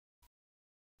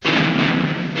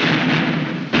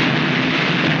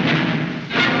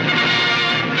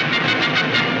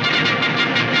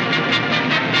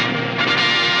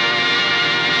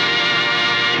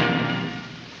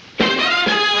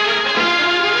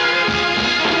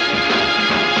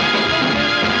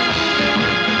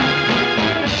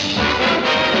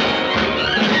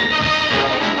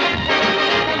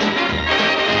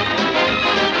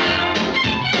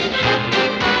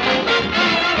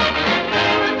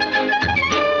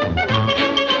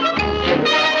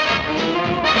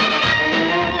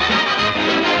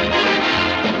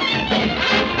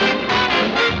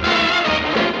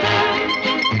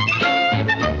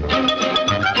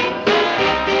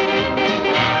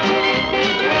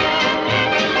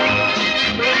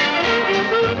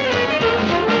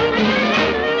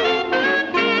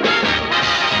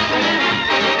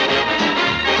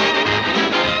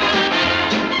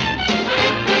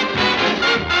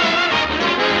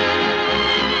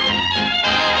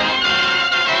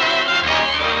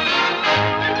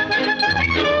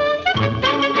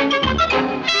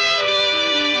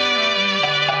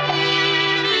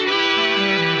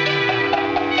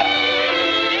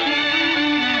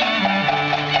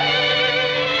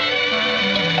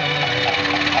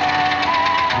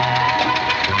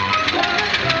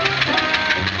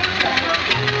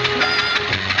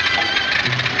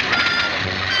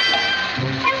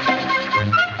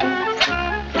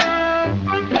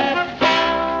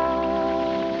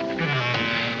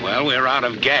we're out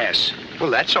of gas. Well,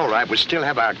 that's all right. We still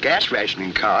have our gas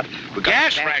rationing card.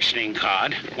 Gas rationing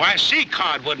card? Why, a C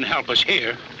card wouldn't help us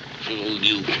here.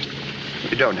 You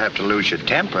don't have to lose your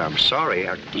temper. I'm sorry.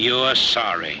 You are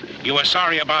sorry. You were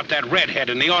sorry about that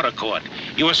redhead in the auto court.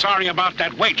 You were sorry about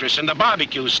that waitress in the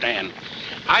barbecue stand.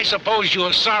 I suppose you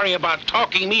were sorry about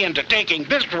talking me into taking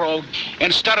this road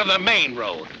instead of the main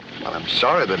road. Well, I'm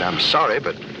sorry that I'm sorry,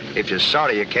 but if you're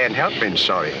sorry, you can't help being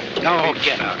sorry. Oh,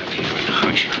 get out of here and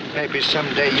hush. Maybe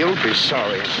someday you'll be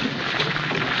sorry.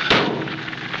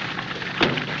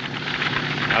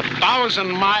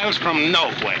 1,000 miles from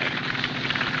nowhere.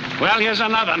 Well, here's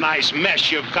another nice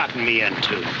mess you've gotten me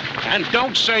into. And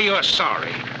don't say you're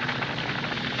sorry.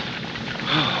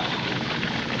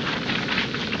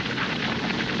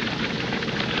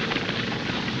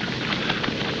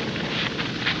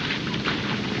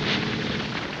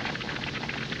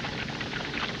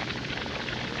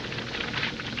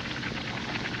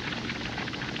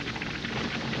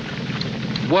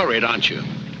 Worried, aren't you?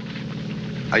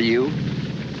 Are you?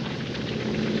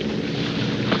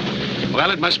 Well,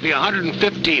 it must be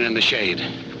 115 in the shade.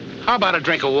 How about a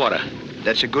drink of water?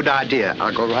 That's a good idea.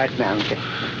 I'll go right now.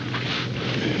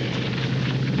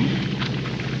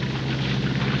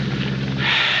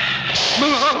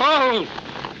 Oh!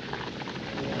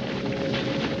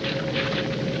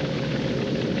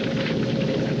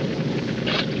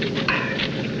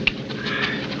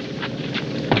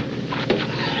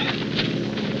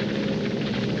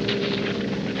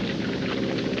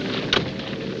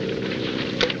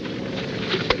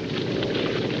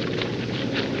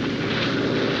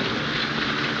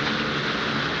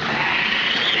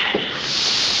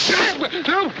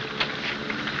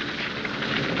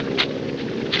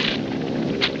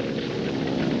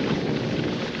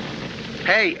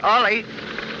 Hey, Ollie.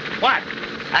 What?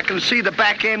 I can see the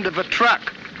back end of a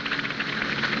truck.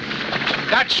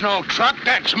 That's no truck,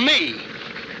 that's me.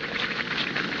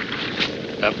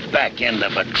 The back end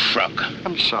of a truck.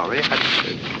 I'm sorry.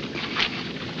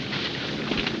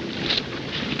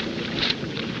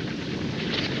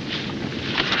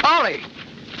 Ollie!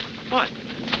 What?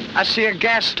 I see a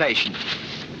gas station.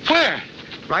 Where?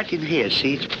 Right in here,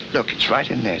 see? Look, it's right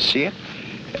in there, see it?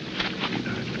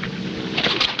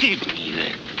 Give me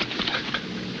that.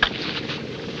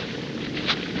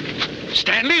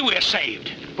 Stanley, we're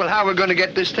saved. Well, how are we going to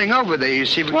get this thing over there? You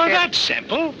see, well, that's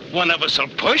simple. One of us will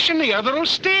push and the other will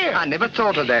steer. I never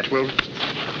thought of that. Well,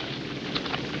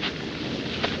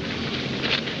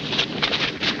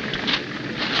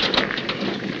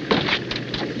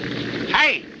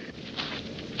 hey!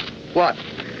 What?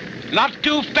 Not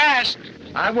too fast.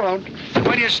 I won't.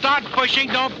 When you start pushing,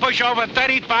 don't push over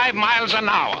 35 miles an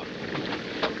hour.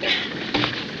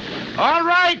 All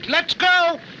right, let's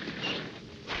go.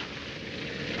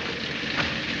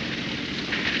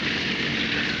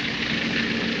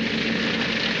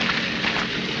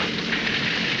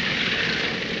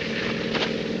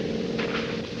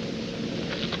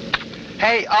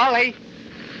 Hey, Ollie.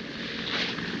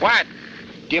 What?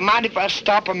 Do you mind if I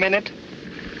stop a minute?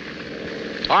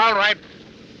 All right.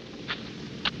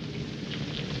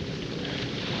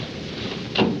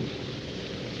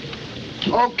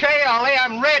 Okay, Ollie,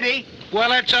 I'm ready.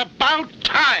 Well, it's about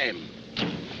time.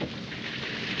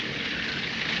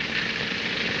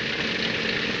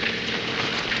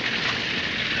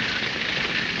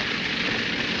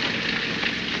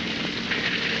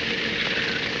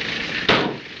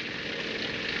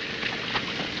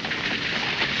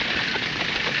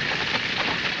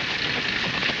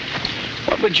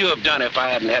 What would you have done if I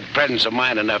hadn't had presence of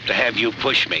mind enough to have you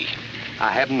push me?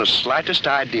 I haven't the slightest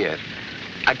idea.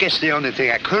 I guess the only thing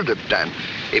I could have done,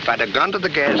 if I'd have gone to the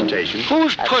gas station...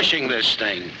 Who's pushing this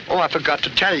thing? Oh, I forgot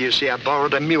to tell you. See, I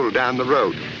borrowed a mule down the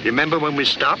road. You remember when we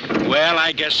stopped? Well,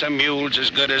 I guess a mule's as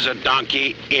good as a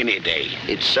donkey any day.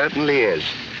 It certainly is.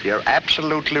 You're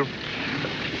absolutely...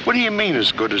 What do you mean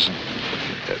as good as...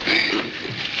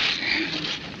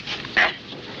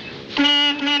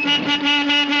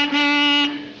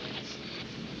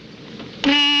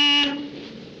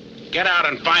 Get out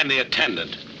and find the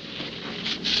attendant.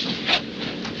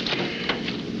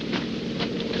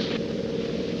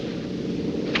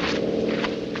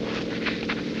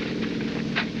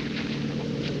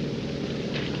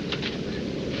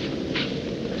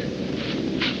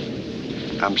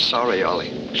 I'm sorry,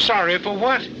 Ollie. Sorry for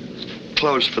what?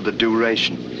 Closed for the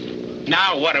duration.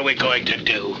 Now what are we going to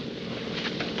do?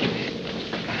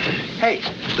 Hey,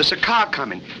 there's a car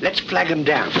coming. Let's flag him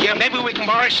down. Yeah, maybe we can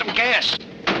borrow some gas.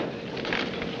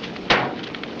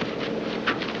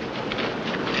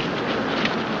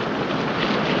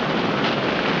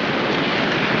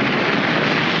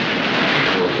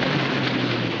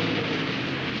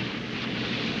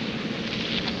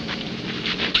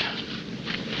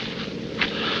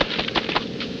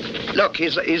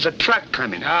 look, here's a truck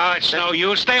coming. No, it's no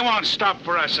use. They won't stop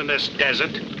for us in this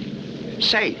desert.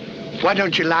 Say, why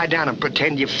don't you lie down and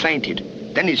pretend you fainted?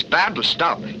 Then he's bound to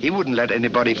stop. He wouldn't let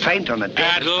anybody faint on a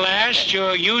desert. At last,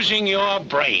 you're using your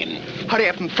brain. Hurry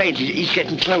up and faint. He's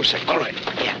getting closer. All right.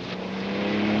 Yeah.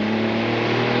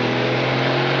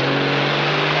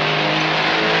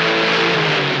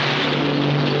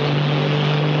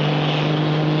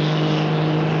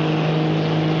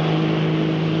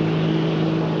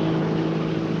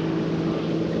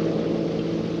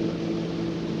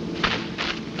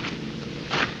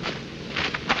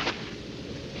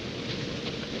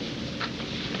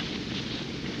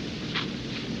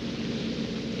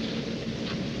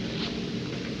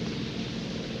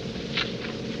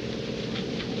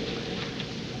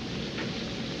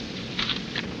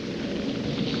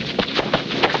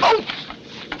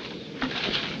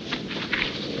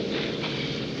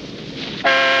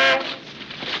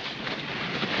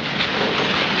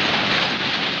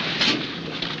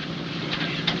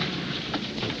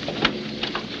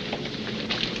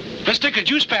 Mister, could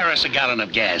you spare us a gallon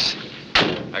of gas?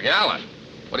 A gallon?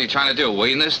 What are you trying to do,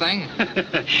 wean this thing?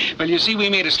 Well, you see, we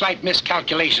made a slight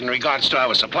miscalculation in regards to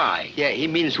our supply. Yeah, he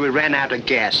means we ran out of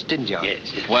gas, didn't you?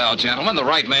 Yes. Well, gentlemen, the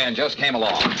right man just came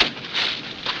along.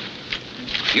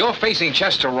 You're facing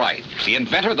Chester Wright, the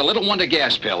inventor of the little wonder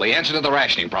gas pill, the answer to the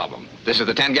rationing problem. This is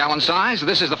the 10-gallon size,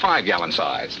 this is the 5-gallon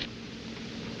size.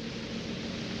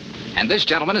 And this,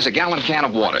 gentleman, is a gallon can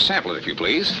of water. Sample it, if you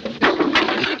please.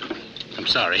 I'm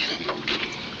sorry.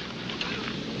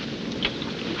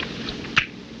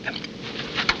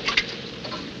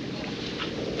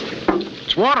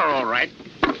 It's water, all right.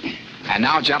 And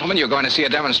now, gentlemen, you're going to see a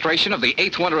demonstration of the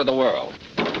 8th wonder of the world.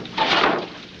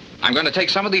 I'm going to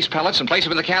take some of these pellets and place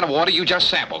them in the can of water you just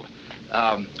sampled.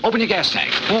 Open your gas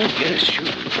tank. Oh, yes, sure.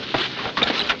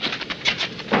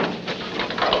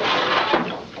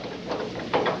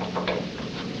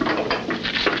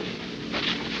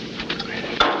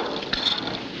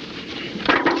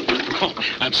 Oh,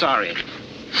 I'm sorry.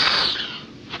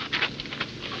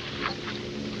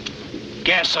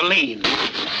 Gasoline.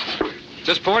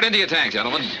 Just pour it into your tank,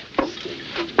 gentlemen.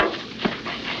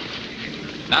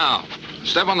 Now,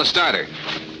 step on the starter.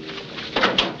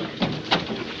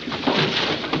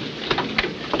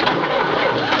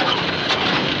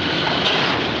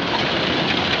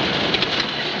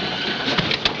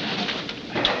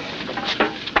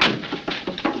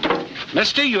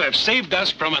 Mister, you have saved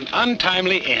us from an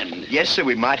untimely end. Yes, sir,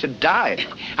 we might have died.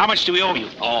 How much do we owe you?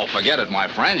 Oh, forget it, my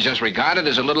friends. Just regard it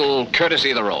as a little courtesy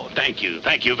of the road. Thank you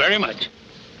very much.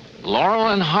 Laurel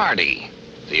and Hardy,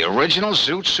 the original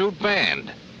Zoot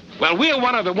Band. Well, we're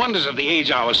one of the wonders of the age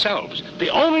ourselves. The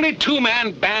only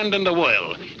two-man band in the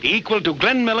world, the equal to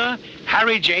Glenn Miller,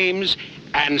 Harry James,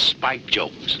 and Spike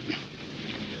Jones.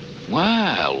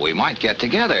 Well, we might get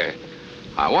together.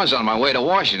 I was on my way to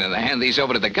Washington to hand these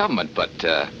over to the government, but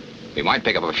we might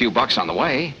pick up a few bucks on the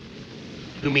way.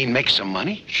 You mean make some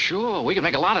money? Sure, we can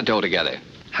make a lot of dough together.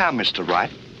 How, Mr.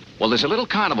 Wright? Well, there's a little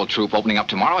carnival troupe opening up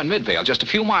tomorrow in Midvale, just a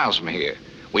few miles from here.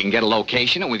 We can get a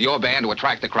location, and with your band to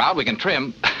attract the crowd, we can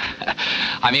trim.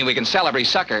 I mean, we can sell every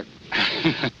sucker.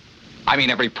 I mean,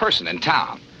 every person in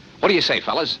town. What do you say,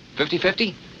 fellas?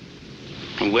 50-50?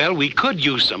 Well, we could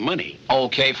use some money.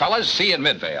 Okay, fellas. See you in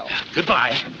Midvale.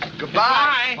 Goodbye.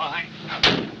 Goodbye. Bye. Bye.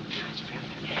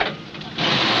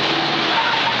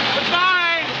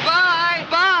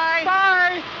 Bye.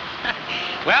 Bye.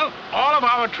 Well, all of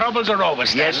our troubles are over,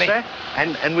 Yes, Stanley. sir.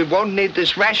 And we won't need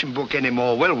this ration book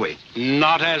anymore, will we?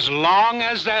 Not as long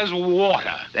as there's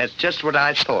water. That's just what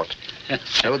I thought.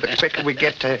 So the quicker we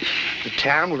get to the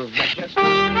town, we'll...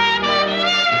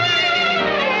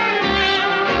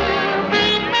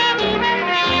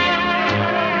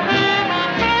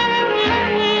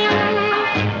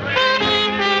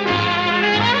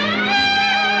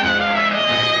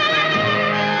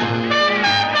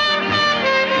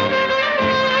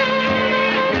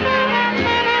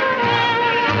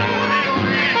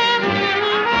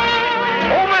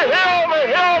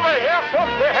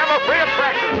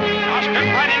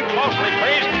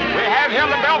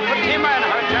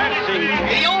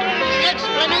 The only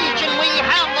explanation we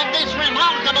have of this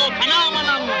remarkable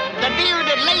phenomenon, the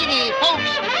bearded lady,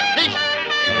 folks, this...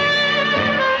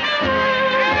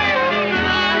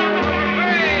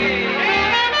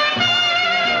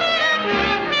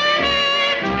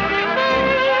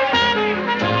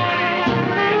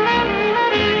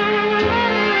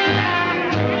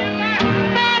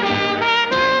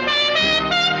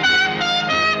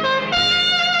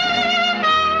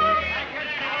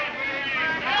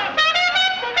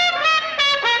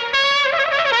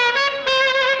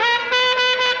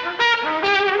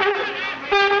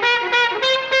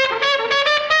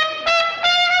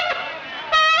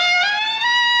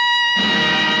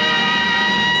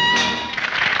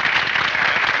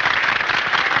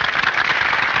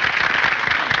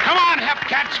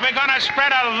 we're gonna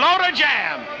spread a load of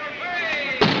jam.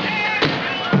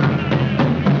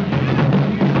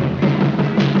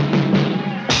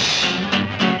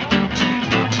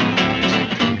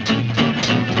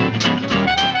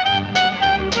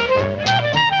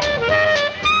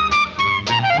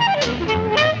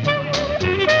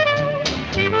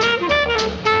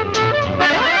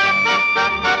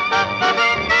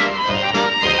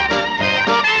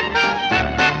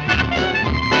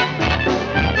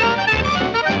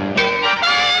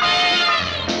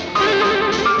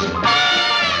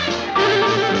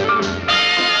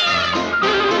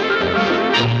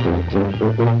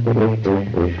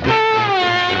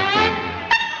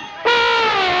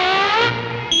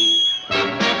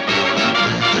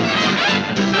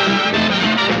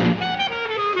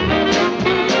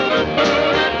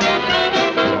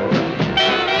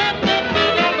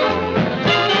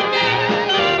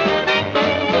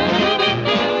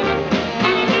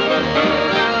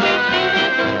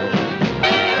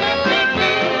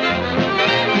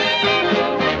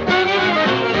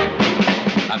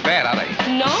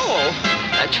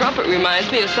 Trumpet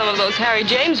reminds me of some of those Harry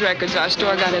James records our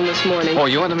store got in this morning. Oh,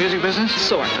 you in the music business?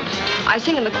 Sort of. I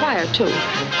sing in the choir, too.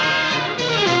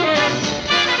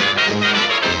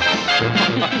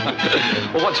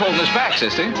 Well, what's holding us back,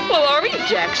 sister? Well, all right,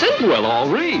 Jackson. Well, all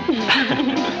right.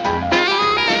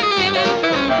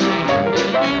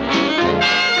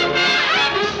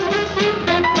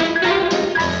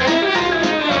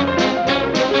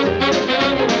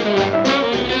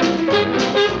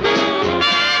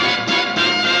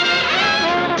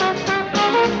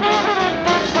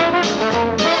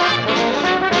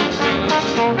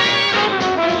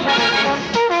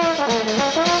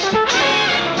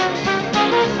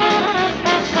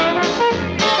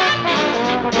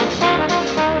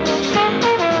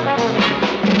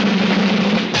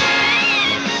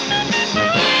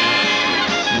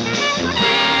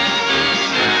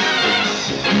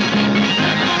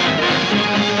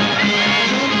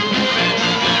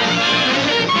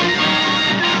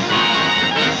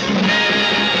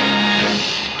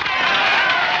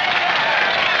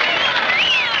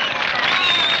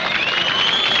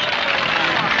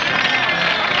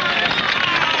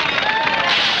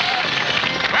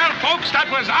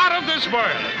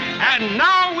 World. And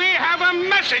now we have a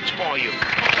message for you.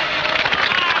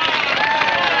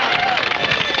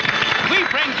 We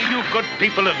bring to you, good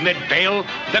people of Midvale,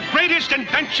 the greatest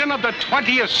invention of the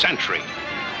 20th century.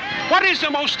 What is the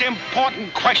most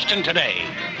important question today?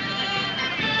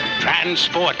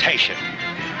 Transportation.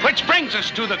 Which brings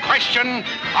us to the question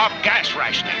of gas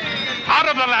rationing. Out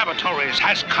of the laboratories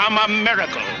has come a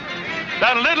miracle.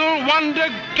 The little wonder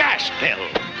gas pill.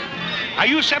 Now,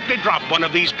 you simply drop one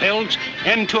of these pills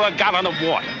into a gallon of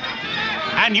water,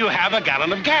 and you have a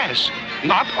gallon of gas.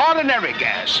 Not ordinary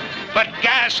gas, but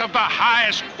gas of the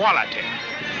highest quality.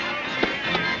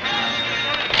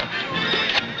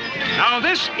 Now,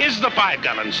 this is the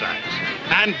 5-gallon size,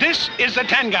 and this is the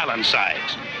 10-gallon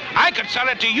size. I could sell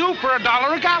it to you for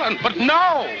 $1 a gallon, but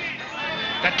no.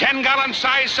 The 10-gallon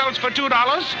size sells for $2.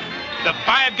 The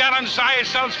 5-gallon size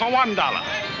sells for $1.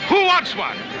 Who wants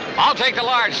one? I'll take the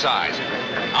large size.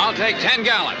 I'll take 10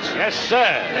 gallons. Yes,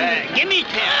 sir. Give me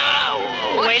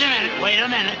 10. Wait a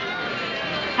minute.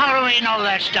 How do we know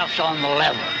that stuff's on the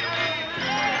level?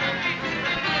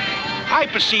 I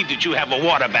perceive that you have a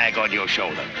water bag on your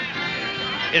shoulder.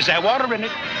 Is there water in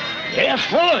it? Yeah,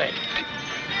 full of it.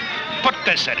 Put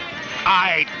this in it.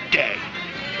 I dare you.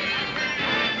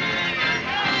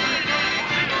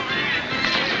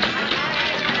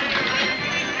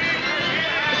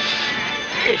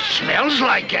 It smells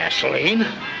like gasoline.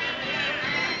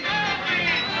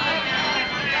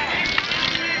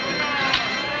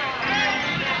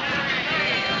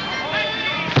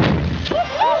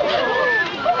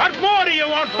 What more do you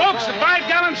want, folks? The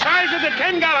 5-gallon size or the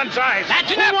 10-gallon size?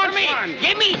 That's enough for me. One?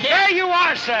 Give me 10. There you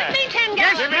are, sir. Give me 10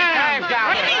 Yes, gallons. ma'am.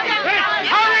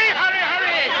 Hurry.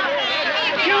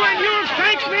 You and you'll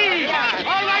thank me.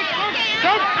 All right, folks.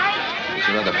 Don't count. Here's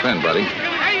another pen, buddy.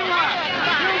 There you are.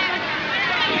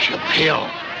 It's a pill.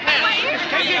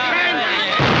 Take your pen.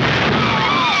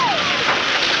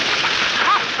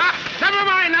 Never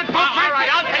mind that, folks. All right,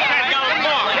 I'll take that gallon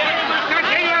more.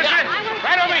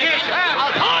 Right over here, sir.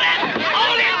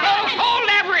 Hold it, folks. Hold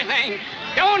everything.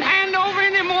 Don't hand over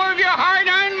any more of your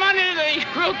hard-earned money to these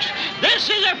crooks.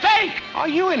 This is a fake. Are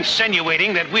you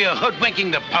insinuating that we are hoodwinking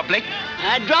the public?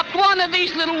 I dropped one of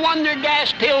these little wonder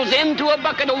gas pills into a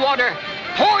bucket of water,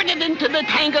 poured it into the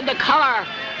tank of the car,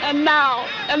 and now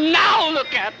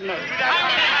look at me.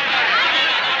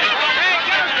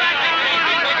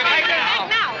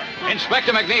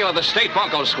 Inspector McNeil of the State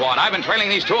Bunco Squad. I've been trailing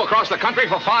these two across the country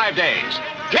for 5 days.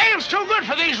 Jail's too good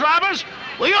for these robbers.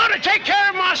 We ought to take care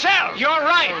of them ourselves. You're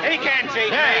right. He can't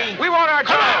take me. We want our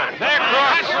job. They're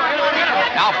cross.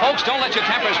 Now, folks, don't let your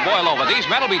tempers boil over. These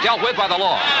men will be dealt with by the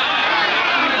law.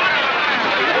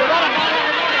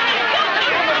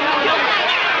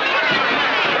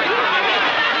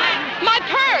 My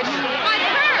purse! My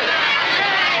purse!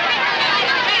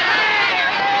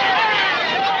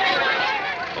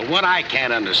 Well, what I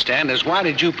can't understand is why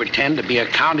did you pretend to be a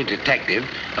county detective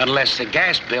unless the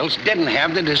gas bills didn't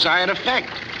have the desired effect?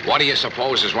 What do you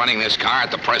suppose is running this car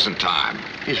at the present time?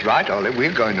 He's right, Ollie.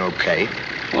 We're going okay.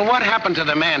 Well, what happened to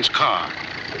the man's car?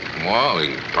 Well,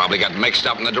 he probably got mixed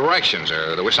up in the directions,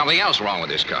 or there was something else wrong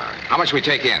with this car. How much we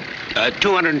take in?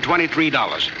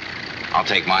 $223. I'll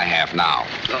take my half now.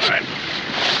 All right.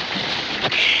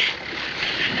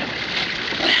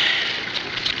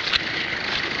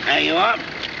 There you are.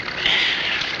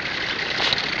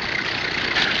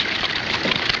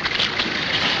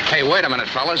 Hey, wait a minute,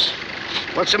 fellas.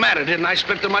 What's the matter? Didn't I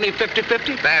split the money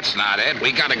 50-50? That's not it.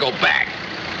 We gotta go back.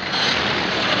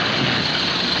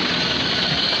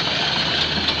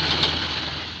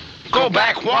 Go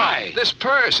back? Why? This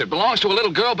purse, it belongs to a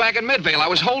little girl back in Midvale. I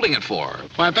was holding it for her.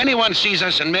 Well, if anyone sees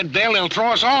us in Midvale, they'll throw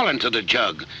us all into the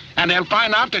jug. And they'll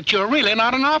find out that you're really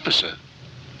not an officer.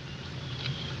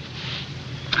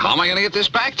 How am I gonna get this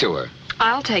back to her?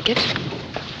 I'll take it.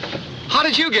 How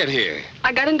did you get here?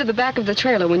 I got into the back of the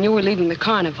trailer when you were leaving the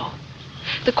carnival.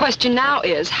 The question now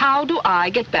is, how do I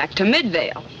get back to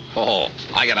Midvale? Oh,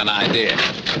 I got an idea.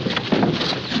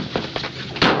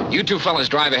 You two fellas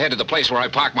drive ahead to the place where I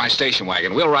parked my station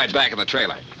wagon. We'll ride back in the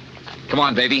trailer. Come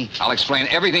on, baby. I'll explain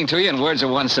everything to you in words of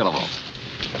one syllable.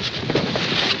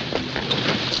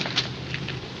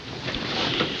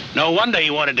 No wonder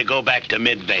you wanted to go back to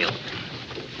Midvale.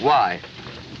 Why?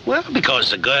 Well,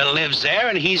 because the girl lives there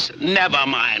and he's never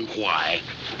mind why.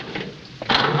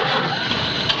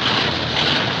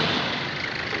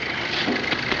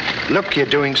 Look, you're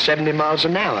doing 70 miles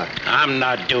an hour. I'm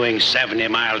not doing 70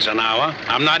 miles an hour.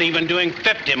 I'm not even doing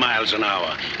 50 miles an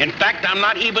hour. In fact, I'm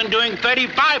not even doing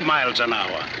 35 miles an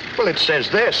hour. Well, it says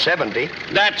there 70.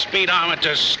 That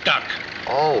speedometer's stuck.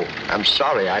 Oh, I'm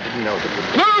sorry. I didn't know that.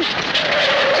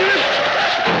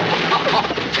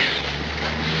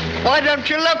 Why don't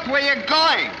you look where you're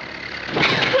going?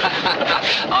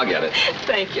 I'll get it.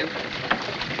 Thank you.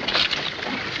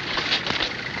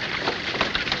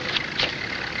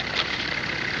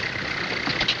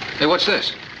 Hey, what's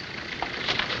this?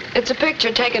 It's a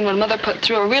picture taken when Mother put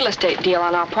through a real estate deal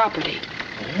on our property.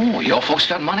 Oh, your folks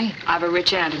got money? I've a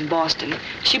rich aunt in Boston.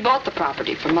 She bought the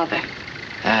property for Mother.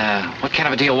 What kind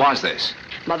of a deal was this?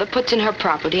 Mother puts in her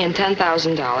property and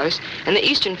 $10,000, and the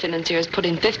Eastern financiers put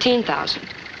in $15,000.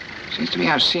 Seems to me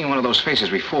I've seen one of those faces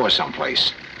before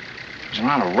someplace. It was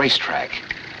around a racetrack.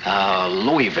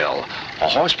 Louisville. A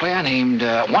horse player named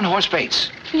One Horse Bates.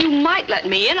 You might let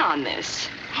me in on this.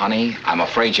 Honey, I'm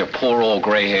afraid your poor old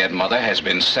gray-haired mother has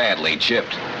been sadly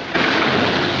gypped.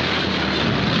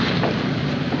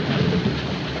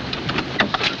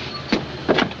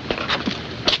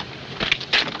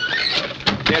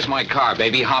 There's my car,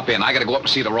 baby. Hop in. I gotta go up and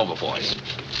see the Rover boys.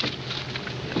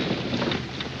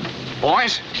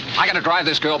 Boys, I gotta drive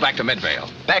this girl back to Midvale.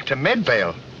 Back to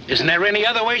Midvale? Isn't there any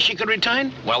other way she could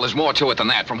return? Well, there's more to it than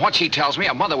that. From what she tells me,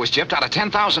 her mother was gypped out of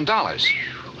 $10,000.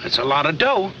 That's a lot of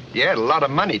dough. Yeah, a lot of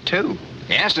money, too.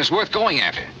 Yes, and it's worth going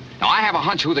after. Now, I have a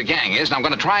hunch who the gang is, and I'm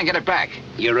gonna try and get it back.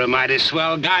 You're a mighty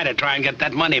swell guy to try and get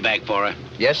that money back for her.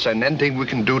 Yes, and anything we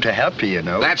can do to help you, you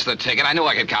know. That's the ticket. I knew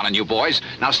I could count on you boys.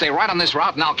 Now, stay right on this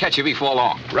route, and I'll catch you before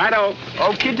long. Righto.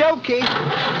 Okie dokie.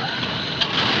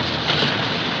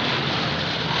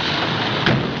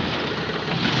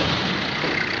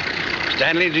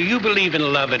 Stanley, do you believe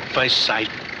in love at first sight?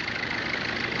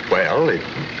 Well, it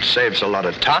saves a lot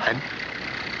of time.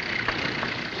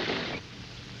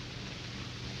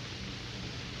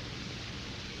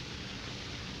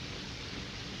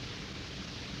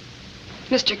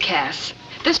 Mr. Cass,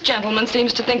 this gentleman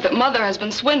seems to think that Mother has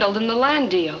been swindled in the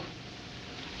land deal.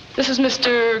 This is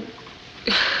Mr.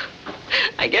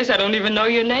 I guess I don't even know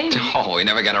your name. Oh, we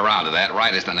never get around to that.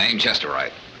 Wright is the name, Chester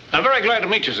Wright. I'm very glad to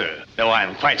meet you, sir. Though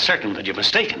I'm quite certain that you're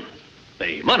mistaken.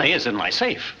 The money is in my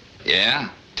safe. Yeah?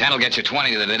 10 will get you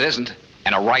 20 that it isn't.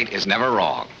 And a right is never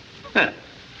wrong. Huh.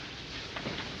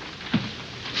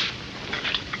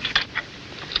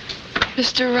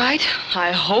 Mr. Wright,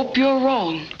 I hope you're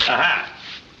wrong. Aha.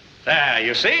 There,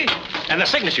 you see? And the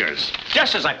signatures.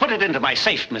 Just as I put it into my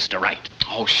safe, Mr. Wright.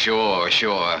 Oh, sure,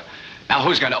 sure. Now,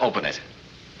 who's going to open it?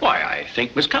 Why, I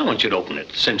think Miss Cowan should open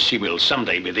it, since she will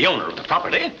someday be the owner of the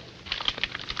property.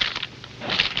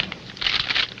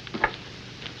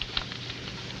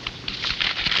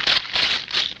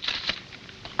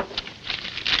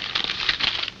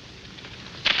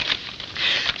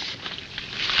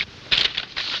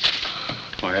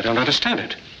 Why, I don't understand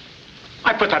it.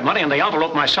 I put that money in the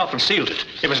envelope myself and sealed it.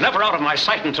 It was never out of my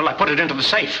sight until I put it into the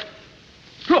safe.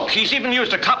 Look, he's even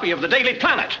used a copy of the Daily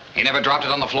Planet. He never dropped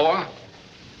it on the floor?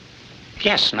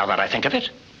 Yes, now that I think of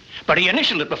it. But he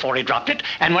initialed it before he dropped it,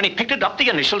 and when he picked it up, the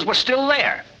initials were still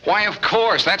there. Why, of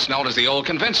course. That's known as the old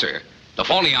convincer. The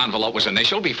phony envelope was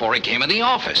initialed before he came in the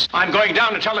office. I'm going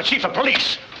down to tell the chief of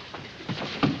police.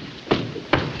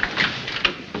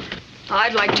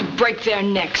 I'd like to break their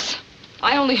necks.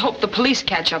 I only hope the police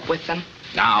catch up with them.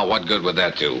 Now, what good would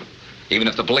that do? Even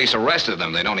if the police arrested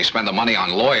them, they'd only spend the money on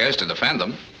lawyers to defend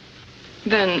them.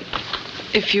 Then,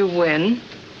 if you win,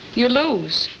 you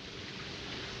lose.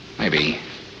 Maybe.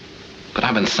 But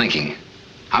I've been thinking.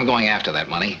 I'm going after that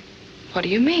money. What do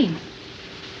you mean?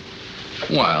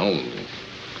 Well,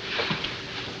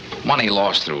 money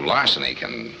lost through larceny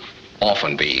can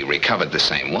often be recovered the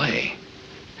same way.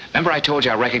 Remember I told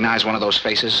you I recognized one of those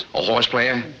faces? A horse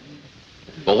player?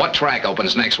 Well, what track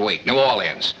opens next week? New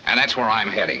Orleans. And that's where I'm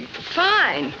heading.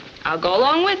 Fine. I'll go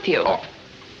along with you. Oh.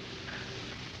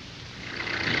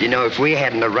 You know, if we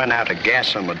hadn't have run out of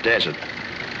gas on the desert,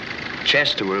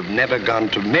 Chester would have never gone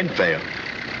to Midvale.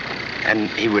 And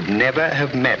he would never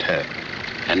have met her.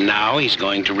 And now he's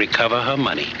going to recover her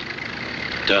money.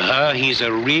 To her, he's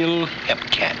a real hep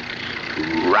cat.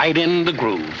 Right in the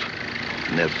groove.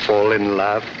 And they'll fall in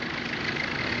love,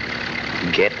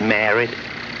 get married.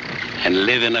 And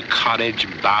live in a cottage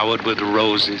bowered with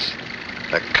roses.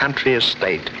 A country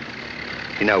estate.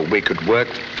 You know, we could work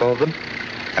for them,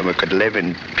 and we could live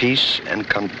in peace and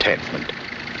contentment.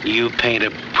 You paint a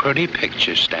pretty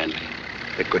picture, Stanley.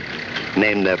 They could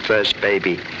name their first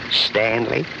baby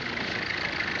Stanley.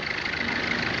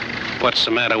 What's the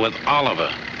matter with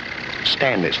Oliver?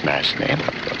 Stanley's a nice name.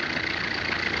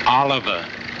 Oliver.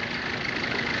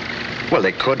 Well,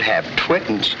 they could have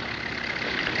twins.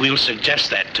 We'll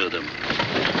suggest that to them.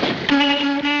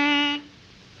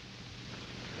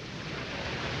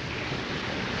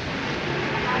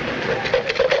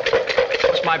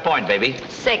 What's my point, baby?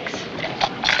 6.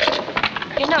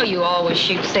 You know you always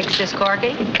shoot 6s,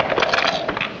 Corky.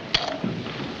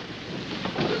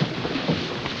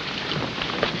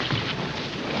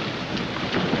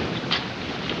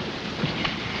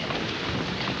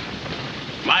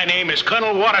 My name is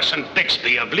Colonel Watterson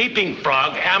Bixby of Leaping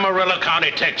Frog, Amarillo County,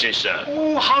 Texas, sir.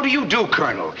 Oh, how do you do,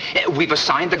 Colonel? We've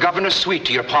assigned the governor's suite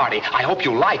to your party. I hope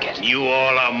you like it. You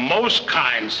all are most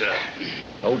kind, sir.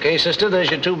 Okay, sister,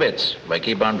 there's your 2 bits. If I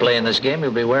keep on playing this game,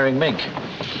 you'll be wearing mink.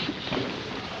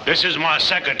 This is my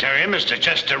secretary, Mr.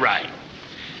 Chester Wright.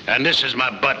 And this is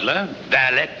my butler,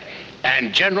 valet,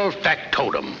 and general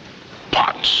factotum,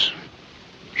 Potts.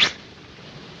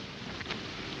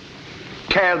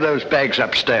 Carry those bags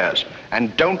upstairs,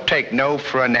 and don't take no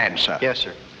for an answer. Yes,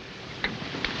 sir.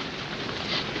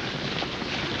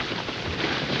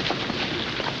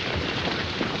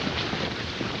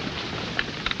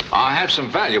 I have some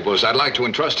valuables I'd like to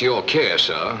entrust to your care,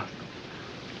 sir.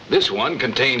 This one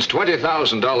contains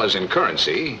 $20,000 in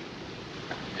currency,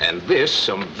 and this,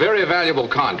 some very valuable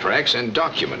contracts and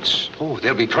documents. Oh,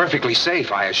 they'll be perfectly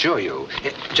safe, I assure you.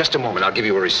 Just a moment, I'll give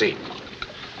you a receipt.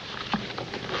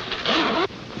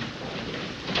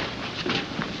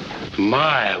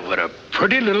 My, what a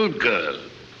pretty little girl.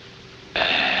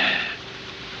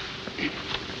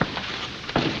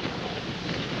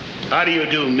 How do you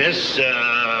do, miss?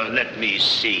 Let me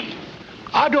see.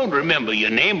 I don't remember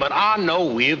your name, but I know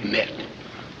we've met.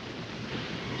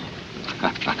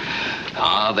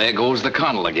 Ah, there goes the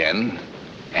Colonel again.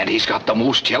 And he's got the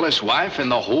most jealous wife in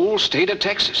the whole state of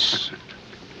Texas.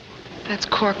 That's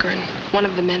Corcoran, one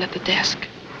of the men at the desk.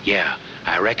 Yeah,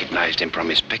 I recognized him from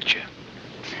his picture.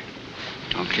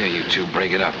 Okay, you two,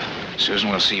 break it up. Susan,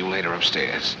 we'll see you later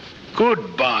upstairs.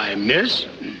 Goodbye, miss.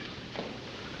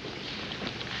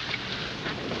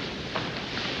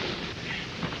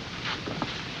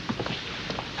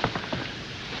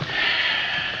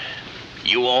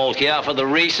 You all here for the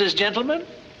races, gentlemen?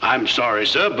 I'm sorry,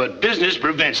 sir, but business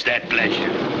prevents that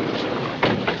pleasure.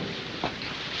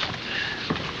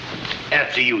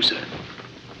 After you, sir.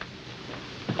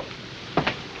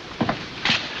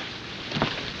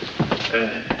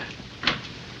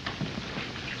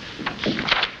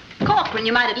 Corcoran,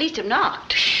 you might at least have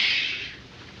knocked.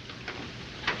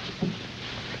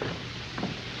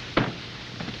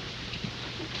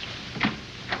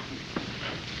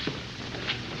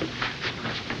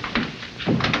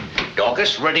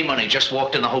 Dorcas, ready money. Just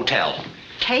walked in the hotel.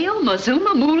 Kale,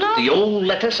 Mazuma, Moolah? The old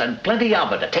lettuce and plenty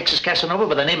of it. A Texas Casanova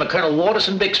by the name of Colonel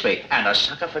Watterson Bixby. And a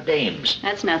sucker for dames.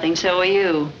 That's nothing, so are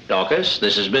you. Dorcas,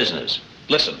 this is business.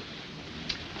 Listen.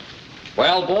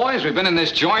 Well, boys, we've been in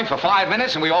this joint for 5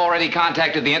 minutes and we already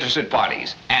contacted the interested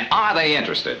parties. And are they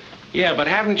interested? Yeah, but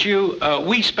haven't you,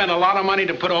 we spent a lot of money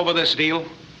to put over this deal?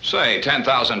 Say,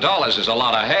 $10,000 is a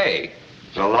lot of hay.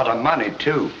 It's a lot of money,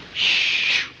 too.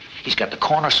 Shh. He's got the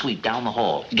corner suite down the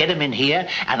hall. Get him in here,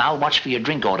 and I'll watch for your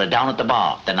drink order down at the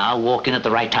bar. Then I'll walk in at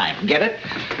the right time. Get it?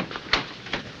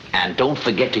 And don't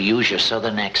forget to use your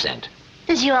southern accent.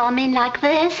 Does you all mean like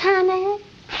this, honey?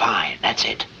 Fine, that's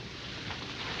it.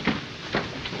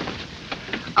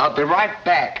 I'll be right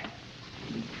back.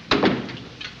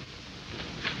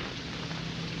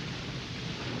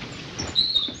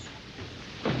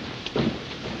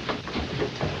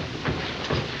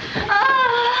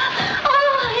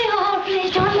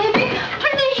 Please don't leave me.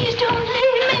 Please don't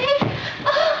leave me.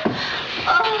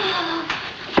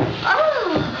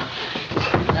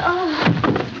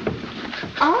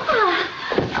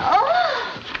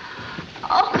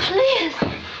 Please.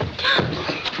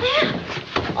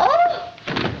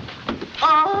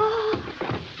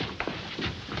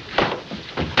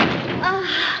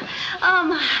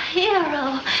 My hero.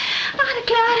 I'd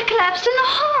have collapsed in the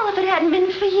hall if it hadn't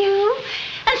been for you.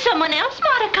 And someone else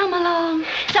might have come along.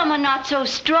 Someone not so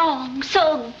strong,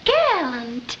 so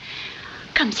gallant.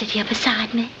 Come sit here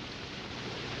beside me.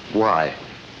 Why?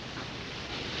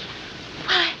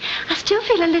 Why, I still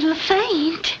feel a little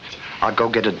faint. I'll go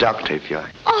get a doctor if you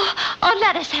like. Oh,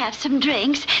 let us have some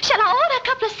drinks. Shall I order a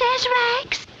couple of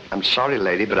Sazeracs? I'm sorry,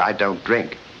 lady, but I don't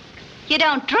drink. You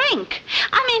don't drink?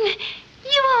 I mean,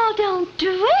 you all don't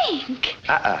drink.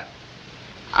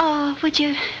 Oh, would you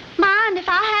mind if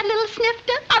I had a little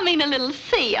snifter? I mean, a little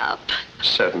sip.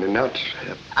 Certainly not.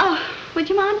 Oh, would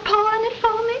you mind pouring it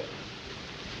for me?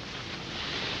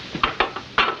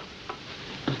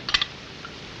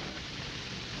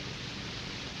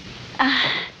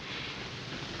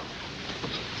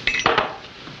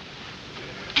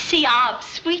 See, I've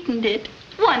sweetened it.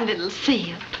 One little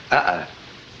sip.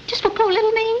 Just for poor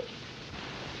little me?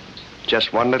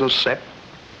 Just one little sip?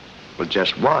 Well,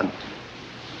 just one.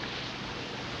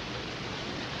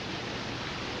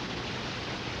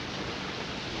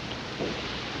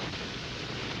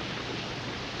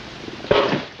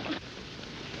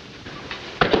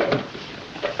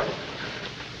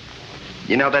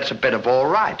 You know, that's a bit of all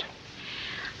right.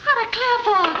 I declare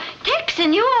for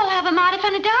Texan, you all have a mighty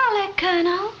funny dialect,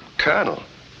 Colonel. Colonel?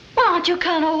 Well, aren't you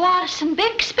Colonel Watterson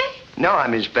Bixby? No,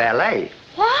 I'm his valet.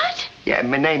 What? Yeah,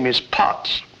 my name is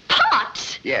Potts.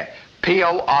 Potts? Yeah,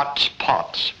 P-O-Otts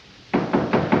Potts.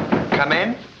 Come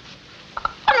in?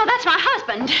 Oh, no, that's my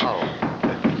husband. Oh.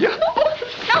 Yeah.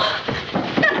 No.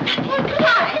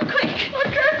 Hi, quick.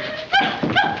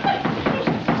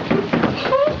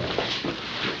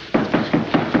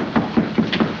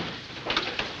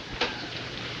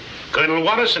 Colonel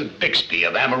Watterson Bixby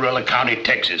of Amarillo County,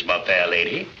 Texas, my fair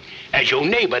lady. As your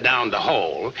neighbor down the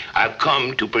hall, I've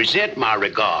come to present my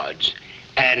regards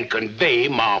and convey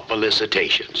my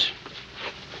felicitations.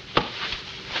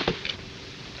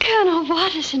 Colonel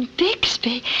Watterson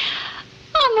Bixby,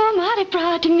 I'm mighty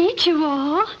proud to meet you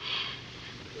all.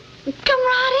 Come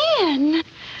right in.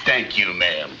 Thank you,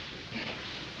 ma'am.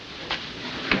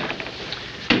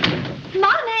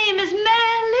 My name is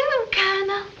Mary Lou,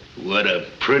 Colonel. What a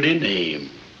pretty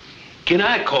name. Can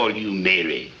I call you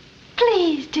Mary?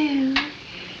 Please do.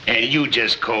 And you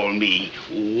just call me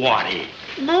Watty.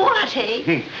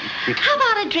 Watty? How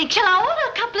about a drink? Shall I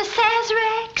order a couple of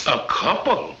Sazeracs? A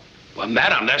couple? Well,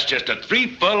 madam, that's just a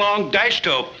 3 furlong dash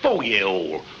to a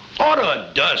 4-year-old. Order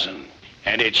a dozen.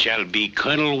 And it shall be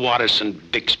Colonel Watterson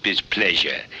Bixby's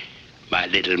pleasure, my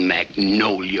little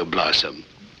magnolia blossom.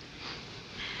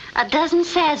 A dozen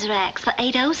Sazeracs for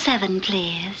 807,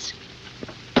 please.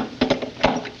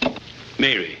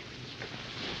 Mary,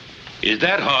 is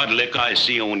that hard liquor I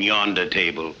see on yonder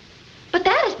table? But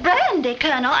that is brandy,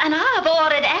 Colonel, and I've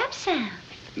ordered absinthe.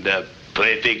 The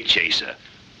perfect chaser.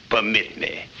 Permit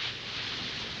me.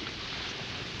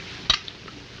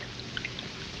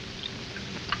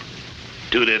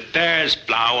 To the fairest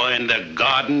flower in the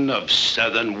garden of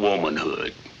Southern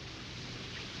womanhood.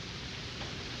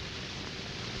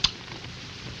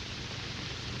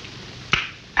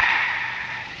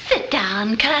 Sit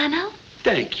down, Colonel.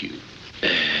 Thank you.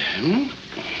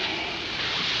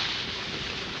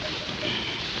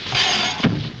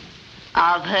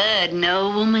 I've heard no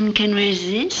woman can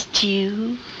resist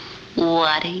you,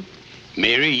 Watty.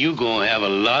 Mary, you gonna have a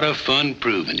lot of fun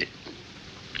proving it.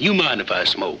 You mind if I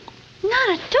smoke? Not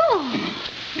at all.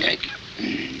 Thank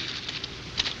you.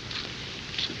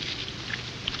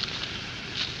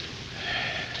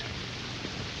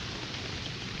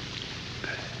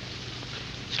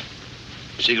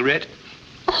 Cigarette?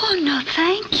 Oh, no,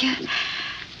 thank you.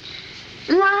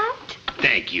 Light?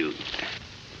 Thank you.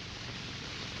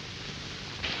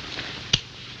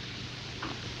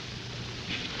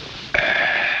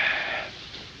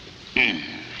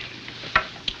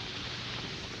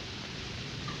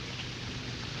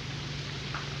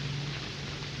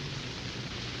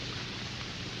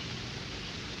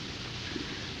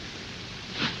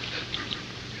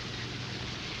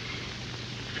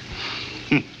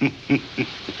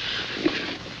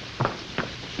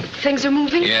 Things are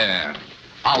moving? Yeah.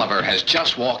 Oliver has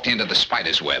just walked into the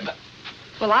spider's web.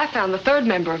 Well, I found the third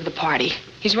member of the party.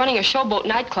 He's running a showboat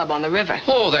nightclub on the river.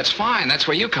 Oh, that's fine. That's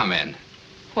where you come in.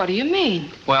 What do you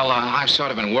mean? Well, I've sort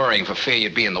of been worrying for fear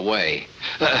you'd be in the way.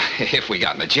 If we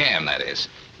got in a jam, that is.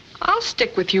 I'll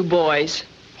stick with you boys.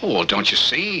 Oh, well, don't you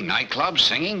see? Nightclub,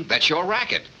 singing, that's your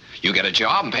racket. You get a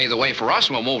job and pay the way for us,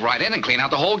 and we'll move right in and clean out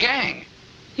the whole gang.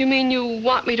 You mean you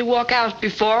want me to walk out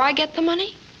before I get the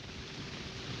money?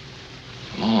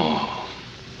 Oh.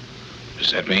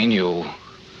 Does that mean you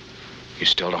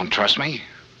still don't trust me?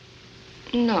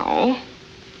 No.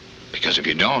 Because if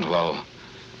you don't, well,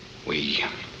 we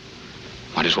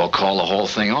might as well call the whole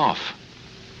thing off.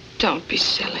 Don't be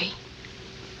silly.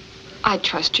 I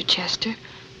trust you, Chester.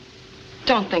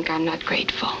 Don't think I'm not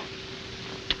grateful.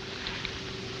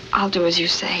 I'll do as you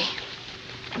say.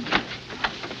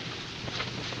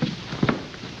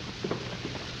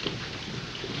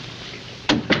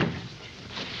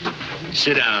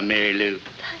 Sit down, Mary Lou.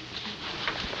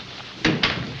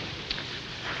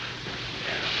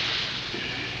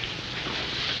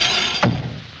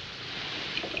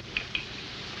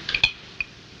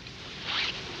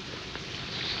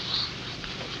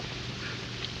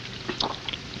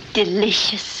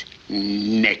 Delicious.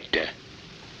 Nectar.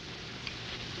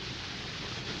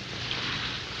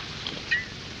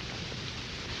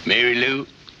 Mary Lou,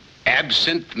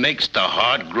 absinthe makes the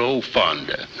heart grow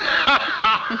fonder.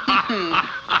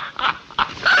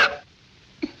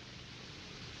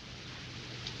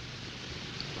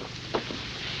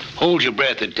 Hold your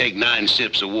breath and take 9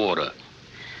 sips of water.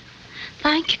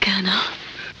 Thank you, Colonel.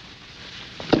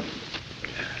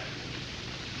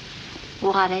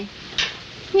 Waddy,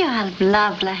 you have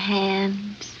lovely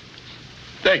hands.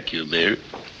 Thank you, Mary.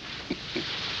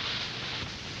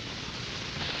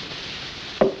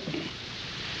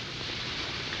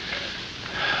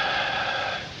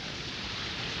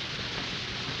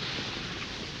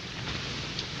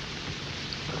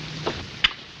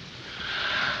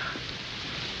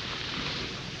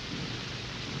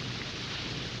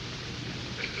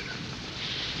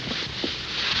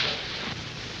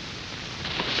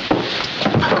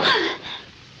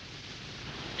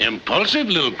 Impulsive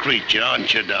little creature,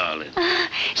 aren't you, darling?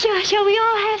 Shall we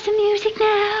all have some music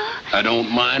now? I don't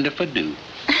mind if I do.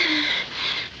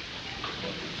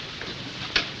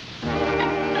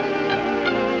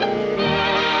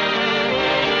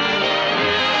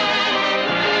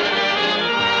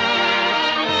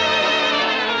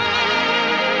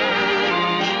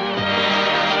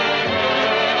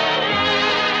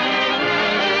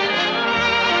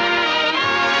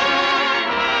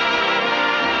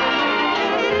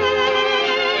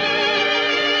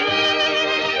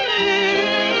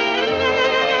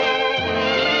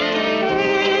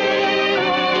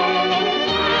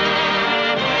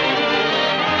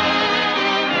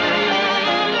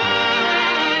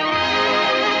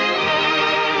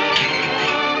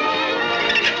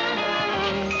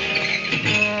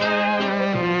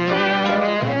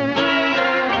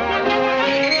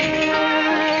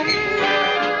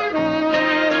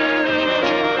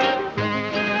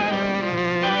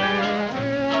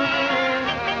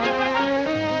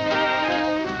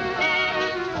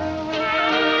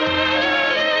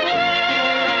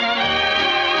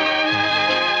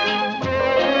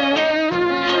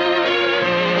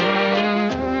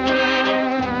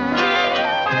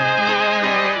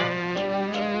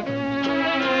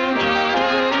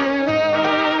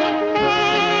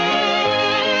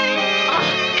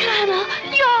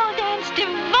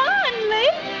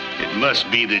 Must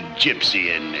be the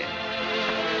gypsy in me.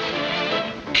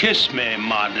 Kiss me,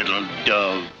 my little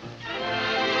dove.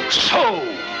 So!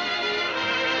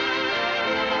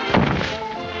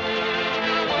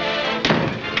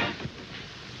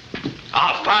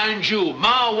 I'll find you,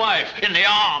 my wife, in the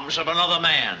arms of another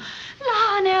man.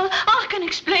 Lionel, I can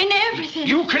explain everything.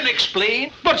 You can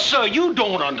explain? But, sir, you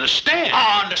don't understand.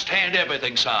 I understand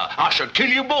everything, sir. I should kill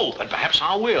you both, and perhaps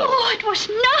I will. Oh, it was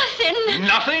nothing.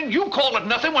 Nothing? You call it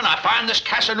nothing when I find this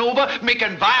Casanova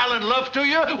making violent love to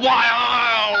you? Why,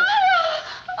 I'll...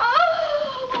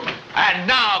 Oh. And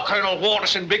now, Colonel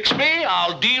Watterson Bixby,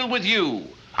 I'll deal with you.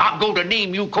 I'm going to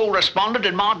name you co-respondent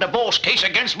in my divorce case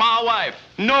against my wife.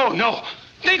 No.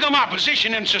 Think of my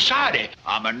position in society.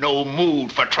 I'm in no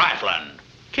mood for trifling.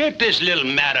 Can't this little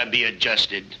matter be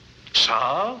adjusted?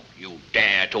 Sir, you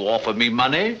dare to offer me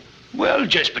money? Well,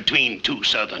 just between two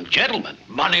Southern gentlemen.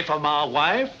 Money for my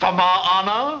wife? For my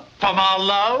honor? For my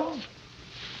love?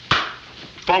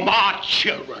 For my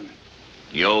children.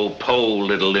 You poor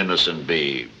little innocent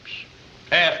babes.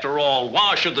 After all,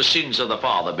 why should the sins of the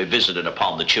father be visited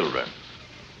upon the children?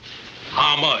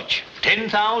 How much?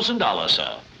 $10,000,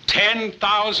 sir.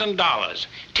 $10,000.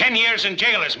 10 years in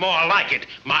jail is more like it,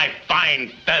 my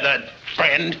fine feathered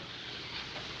friend.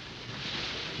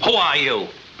 Who are you?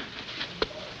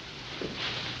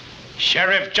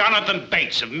 Sheriff Jonathan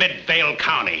Bates of Midvale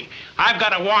County. I've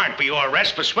got a warrant for your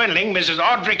arrest for swindling Mrs.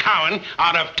 Audrey Cowan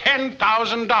out of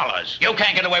 $10,000. You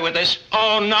can't get away with this.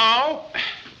 Oh, no?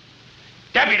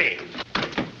 Deputy.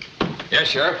 Yes,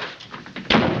 Sheriff.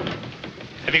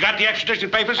 Have you got the extradition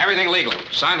papers? Everything legal.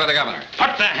 Signed by the governor.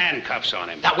 Put the handcuffs on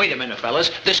him. Now, wait a minute, fellas.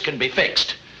 This can be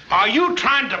fixed. Are you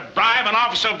trying to bribe an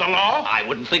officer of the law? I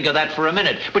wouldn't think of that for a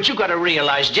minute. But you got to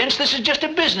realize, gents, this is just a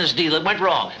business deal that went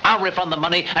wrong. I'll refund the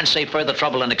money and save further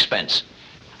trouble and expense.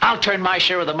 I'll turn my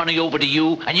share of the money over to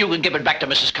you, and you can give it back to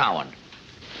Mrs. Cowan.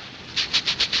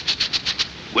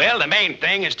 Well, the main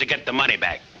thing is to get the money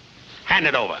back. Hand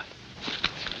it over.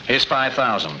 Here's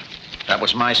 $5,000. That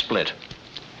was my split.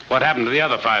 What happened to the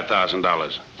other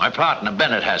 $5,000? My partner,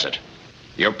 Bennett, has it.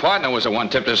 Your partner was the one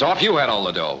tipped us off. You had all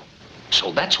the dough.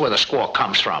 So that's where the score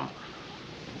comes from.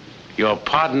 Your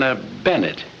partner,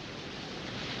 Bennett.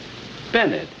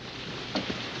 Bennett?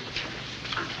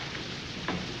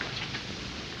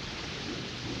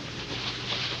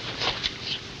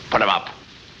 Put him up.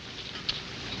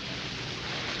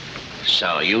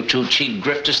 So you two cheap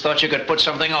grifters thought you could put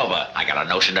something over. I got a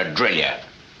notion to drill you.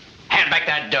 Hand back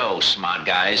that dough, smart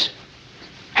guys.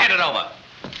 Hand it over.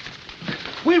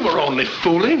 We were only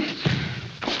fooling.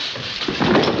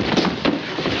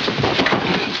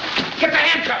 Get the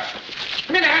handcuffs.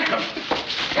 Give me the handcuffs.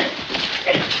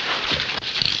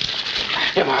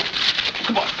 Come on.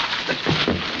 Come on.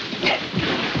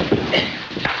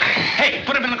 Hey,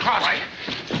 put him in the closet.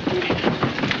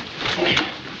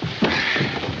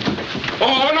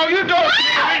 Oh, no, you don't.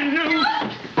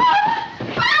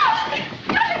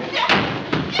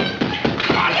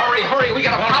 Come on, hurry. We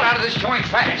gotta pop out of this joint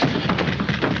fast.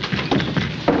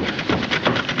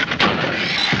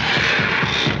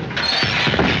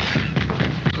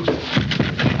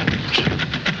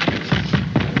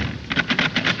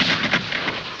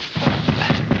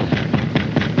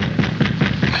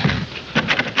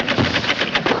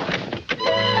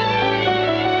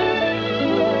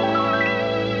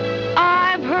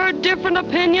 Different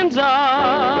opinions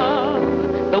of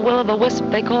the will-o'-the-wisp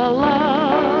they call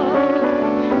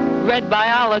love. Read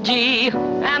biology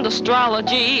and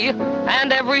astrology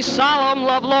and every solemn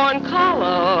love-lorn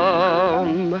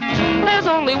column. There's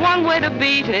only one way to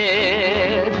beat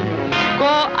it. Go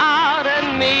out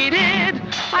and meet it.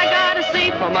 I gotta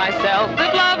see for myself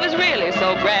if love is really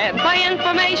so grand. My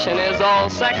information is all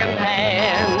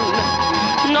secondhand.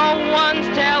 No one's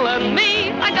telling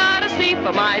me. I gotta see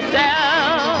for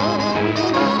myself.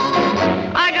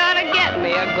 I gotta get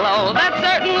me a glow, that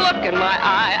certain look in my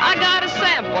eye. I gotta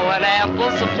sample an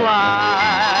ample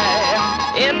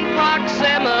supply. In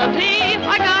proximity,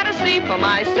 I gotta see for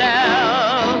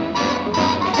myself.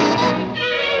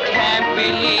 Can't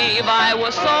believe I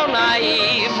was so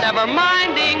naive, never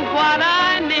minding what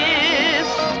I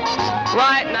missed.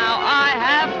 Right now I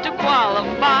have to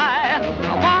qualify.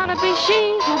 I wanna be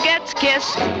she who gets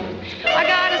kissed. I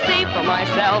gotta see for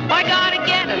myself, I gotta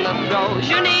get in the throes.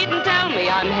 You needn't tell me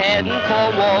I'm heading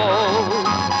for woe.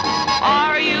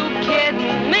 Are you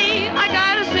kidding me? I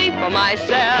gotta see for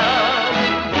myself.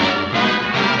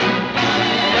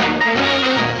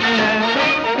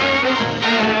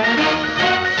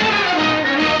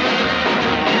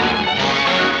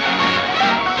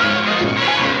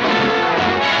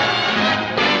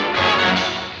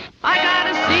 I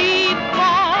gotta see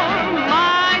for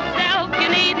myself. You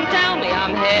needn't tell me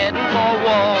I'm heading for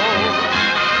woe.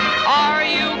 Are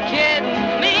you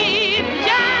kidding me,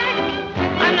 Jack?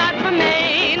 I'm not from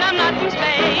Maine, I'm not from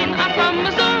Spain. I'm from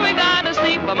Missouri, gotta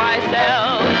see for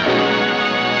myself.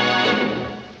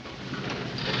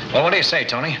 Well, what do you say,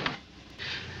 Tony?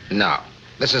 No,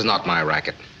 this is not my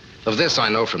racket. Of this, I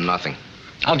know from nothing.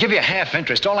 I'll give you half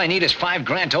interest. All I need is $5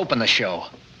 grand to open the show.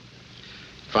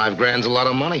 $5 grand's a lot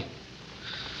of money.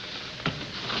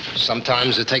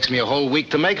 Sometimes it takes me a whole week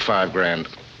to make $5 grand.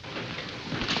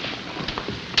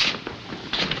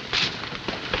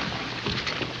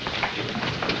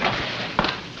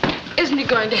 Isn't he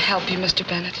going to help you, Mr.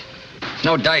 Bennett?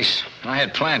 No dice. I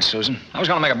had plans, Susan. I was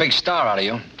going to make a big star out of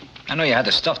you. I knew you had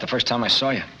the stuff the first time I saw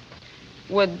you.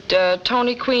 Would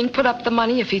Tony Queen put up the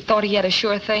money if he thought he had a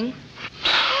sure thing?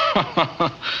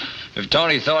 If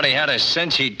Tony thought he had a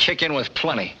cinch, he'd kick in with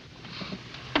plenty.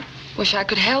 Wish I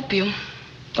could help you.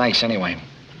 Thanks anyway.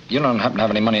 You don't happen to have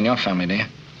any money in your family, do you?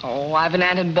 Oh, I have an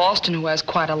aunt in Boston who has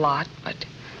quite a lot, but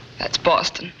that's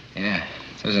Boston. Yeah,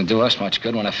 it doesn't do us much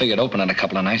good when I figured open in a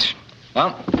couple of nights.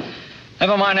 Well,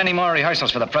 never mind any more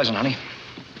rehearsals for the present, honey.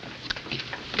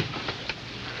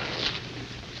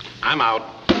 I'm out.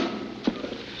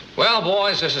 Well,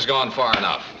 boys, this has gone far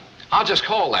enough. I'll just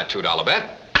call that $2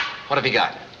 bet. What have you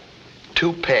got?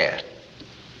 2 pair.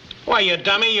 Why, you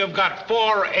dummy, you've got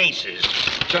 4 aces.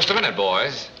 Just a minute,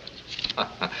 boys.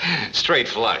 Straight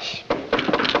flush.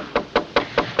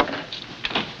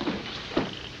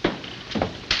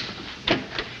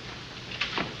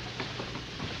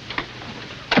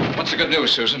 What's the good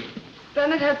news, Susan?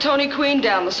 Bennett had Tony Queen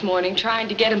down this morning trying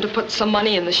to get him to put some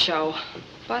money in the show.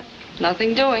 But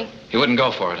nothing doing. He wouldn't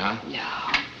go for it, huh?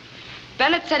 No.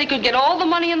 Bennett said he could get all the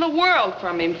money in the world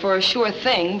from him for a sure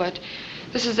thing, but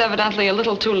this is evidently a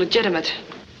little too legitimate.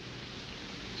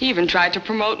 He even tried to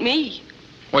promote me.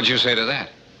 What'd you say to that?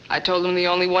 I told him the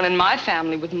only one in my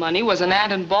family with money was an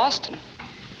aunt in Boston.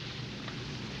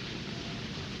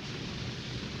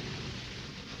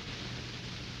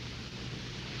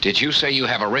 Did you say you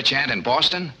have a rich aunt in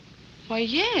Boston? Why,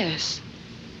 yes.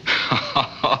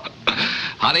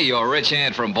 Honey, your rich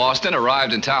aunt from Boston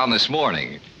arrived in town this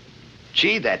morning.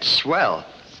 Gee, that's swell.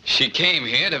 She came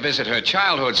here to visit her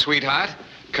childhood sweetheart,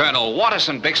 Colonel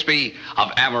Watterson Bixby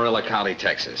of Amarillo County,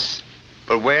 Texas.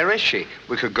 But where is she?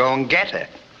 We could go and get her.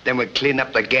 Then we'd clean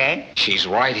up the gang. She's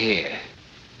right here.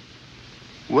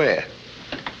 Where?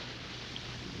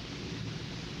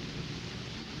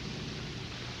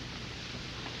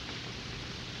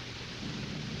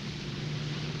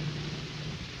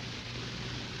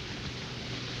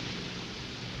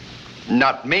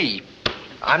 Not me.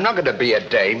 I'm not going to be a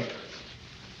dame.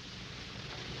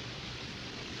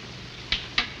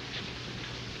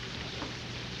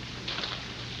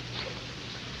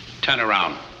 Turn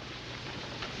around.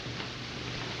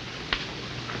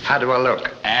 How do I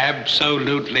look?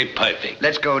 Absolutely perfect.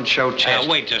 Let's go and show Chester.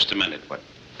 Wait just a minute. What?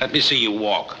 Let me see you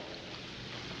walk.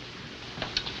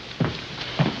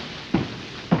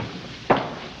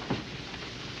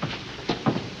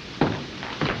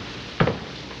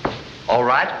 All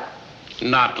right?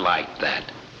 Not like that.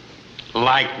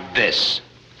 Like this.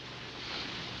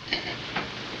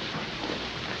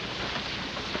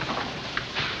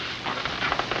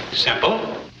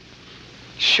 Simple.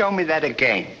 Show me that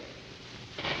again.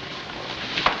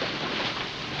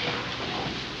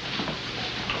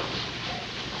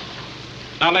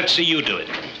 Now let's see you do it.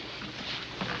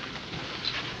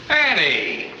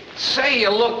 Annie, say you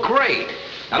look great.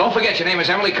 Now don't forget your name is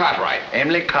Emily Cartwright.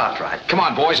 Emily Cartwright. Come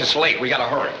on, boys, it's late. We gotta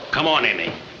hurry. Come on,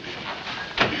 Amy.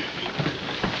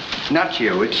 Not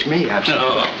you, it's me. Oh,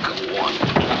 go on.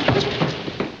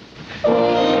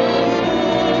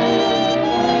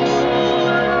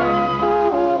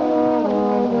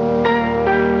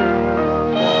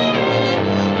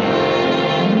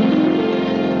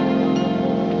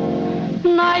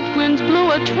 Night winds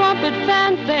blew a trumpet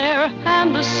fanfare,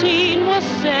 and the scene was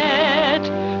set.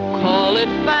 Call it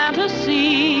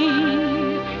fantasy,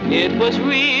 it was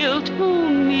real to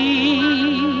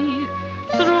me.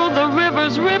 Through the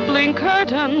river's rippling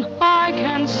curtain, I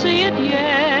can see it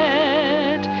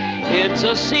yet. It's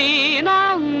a scene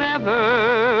I'll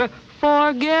never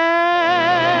forget.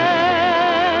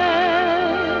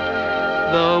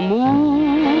 The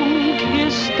moon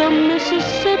kissed the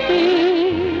Mississippi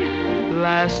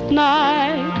last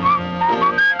night.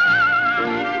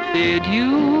 Did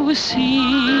you see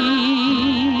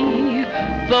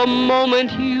the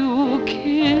moment you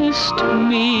kissed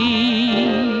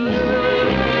me?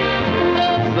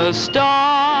 The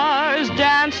stars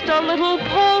danced a little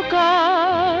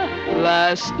polka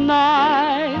last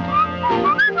night.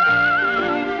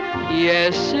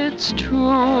 Yes, it's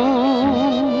true.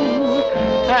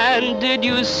 And did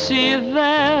you see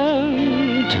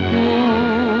them too?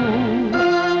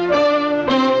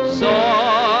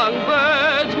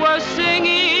 Songbirds were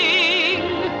singing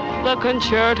the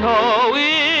concerto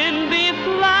in B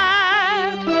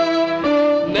flat.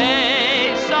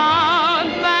 May sound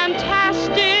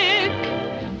fantastic,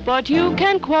 but you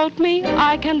can quote me,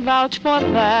 I can vouch for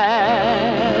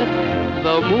that.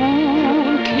 The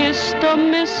moon kissed the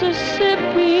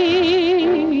Mississippi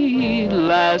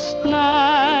last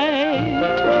night.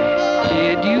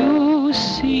 Did you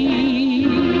see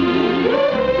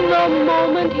the the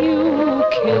moment you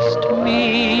kissed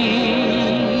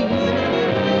me.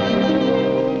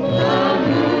 The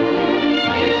moon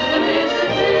kissed the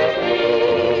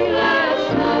Mississippi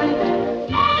last night.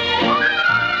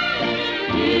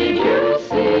 Did you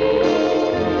see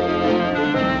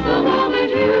the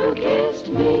moment you kissed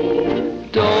me?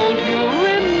 Don't you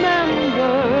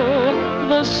remember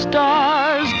the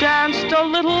stars danced a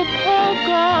little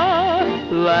polka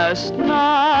last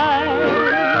night?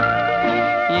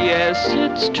 Yes,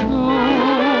 it's true.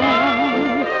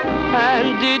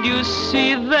 And did you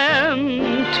see them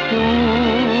too?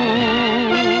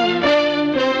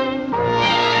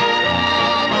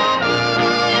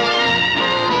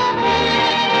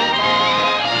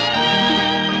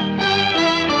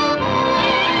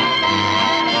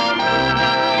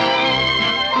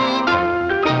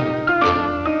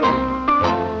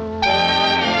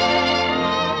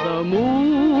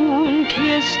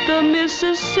 The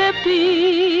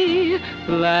Mississippi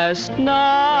last night.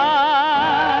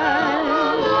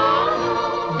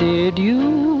 Did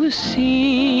you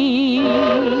see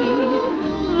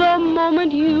the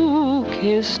moment you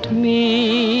kissed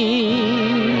me?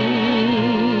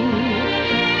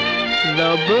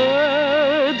 The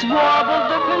birds warbled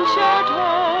the concerto,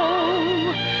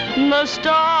 the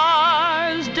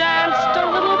stars danced a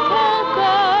little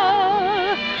polka.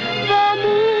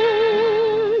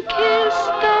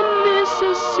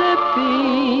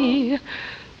 Mississippi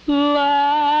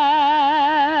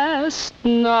last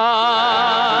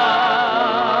night.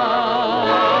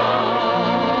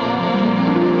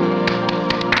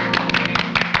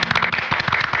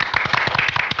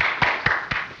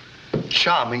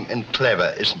 Charming and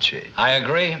clever, isn't she? I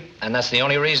agree, and that's the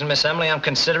only reason, Miss Emily, I'm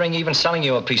considering even selling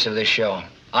you a piece of this show.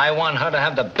 I want her to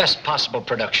have the best possible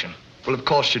production. Well, of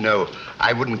course, you know,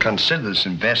 I wouldn't consider this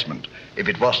investment if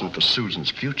it wasn't for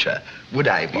Susan's future, would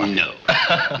I, Bonnie? No.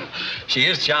 She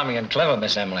is charming and clever,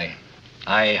 Miss Emily.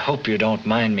 I hope you don't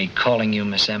mind me calling you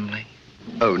Miss Emily.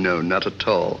 Oh, no, not at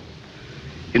all.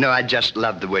 You know, I just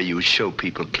love the way you show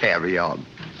people carry on.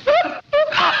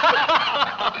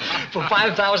 For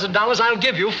 $5,000, I'll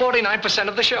give you 49%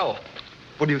 of the show.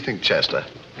 What do you think, Chester?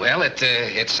 Well,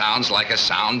 it sounds like a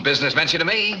sound business venture to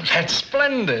me. That's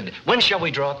splendid. When shall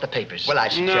we draw up the papers? Well, I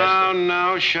suggest...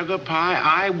 No, Sugar Pie,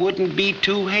 I wouldn't be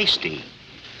too hasty.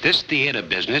 This theater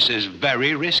business is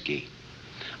very risky.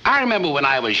 I remember when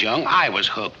I was young, I was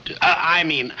hooked. I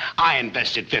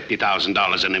invested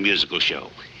 $50,000 in a musical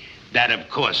show. That, of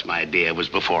course, my dear, was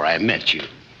before I met you.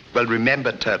 Well,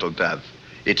 remember, Turtle Dove,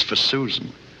 it's for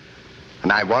Susan.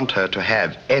 And I want her to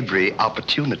have every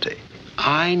opportunity.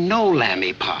 I know,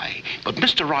 Lammy Pie, but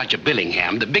Mr. Roger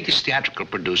Billingham, the biggest theatrical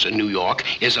producer in New York,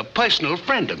 is a personal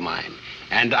friend of mine.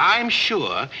 And I'm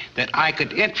sure that I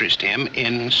could interest him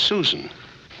in Susan.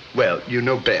 Well, you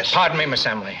know best. Pardon me, Miss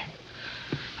Emily.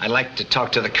 I'd like to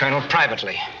talk to the Colonel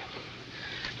privately.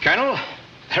 Colonel,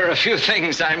 there are a few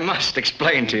things I must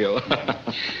explain to you.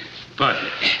 But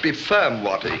be firm,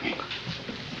 Watty.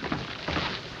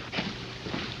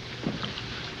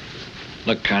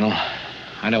 Look, Colonel,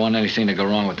 I don't want anything to go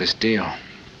wrong with this deal.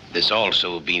 This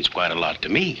also means quite a lot to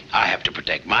me. I have to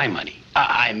protect my money.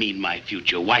 I mean my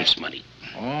future wife's money.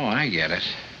 Oh, I get it.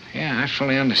 Yeah, I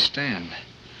fully understand.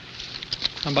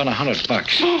 How about $100?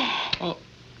 Oh.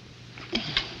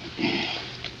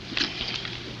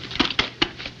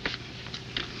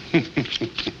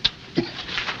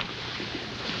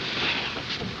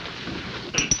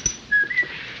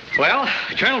 Well,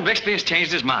 Colonel Bixby has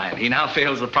changed his mind. He now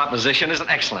feels the proposition is an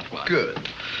excellent one. Good.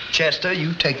 Chester,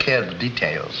 you take care of the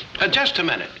details. Just a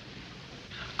minute.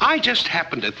 I just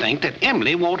happen to think that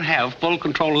Emily won't have full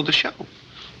control of the show.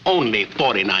 Only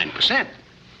 49%.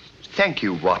 Thank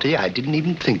you, Watty. I didn't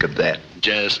even think of that.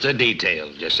 Just a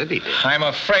detail, just a detail. I'm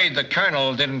afraid the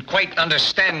Colonel didn't quite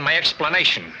understand my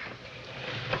explanation.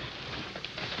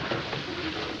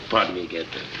 Pardon me, get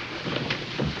that.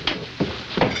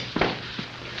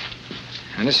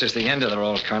 And this is the end of the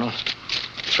roll, Colonel.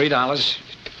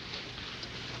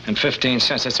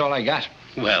 $3.15. That's all I got.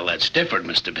 Well, that's different,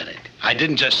 Mr. Bennett. I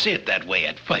didn't just see it that way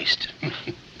at first.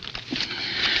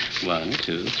 1,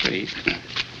 2, 3.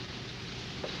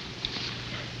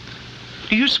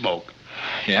 Do you smoke?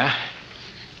 Yeah?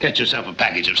 Get yourself a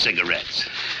package of cigarettes.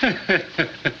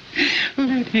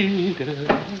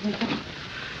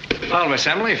 Well, Miss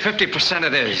Emily, 50%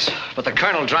 it is. But the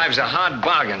Colonel drives a hard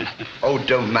bargain. Oh,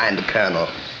 don't mind the Colonel.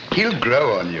 He'll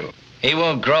grow on you. He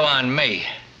won't grow on me.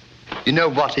 You know,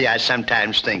 Watty, I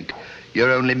sometimes think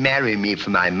you're only marrying me for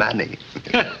my money.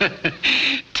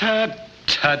 Tut,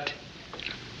 tut,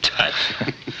 tut.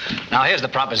 Now, here's the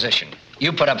proposition.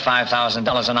 You put up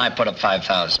 $5,000 and I put up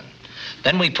 $5,000.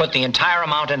 Then we put the entire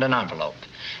amount in an envelope.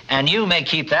 And you may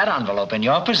keep that envelope in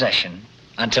your possession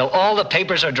until all the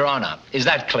papers are drawn up. Is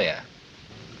that clear?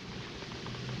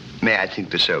 May I think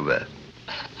this over?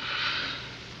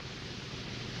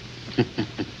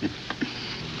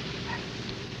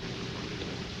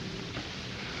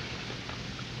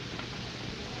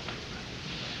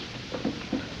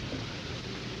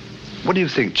 What do you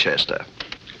think, Chester?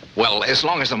 Well, as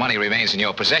long as the money remains in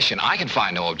your possession, I can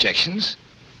find no objections.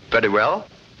 Very well.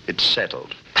 It's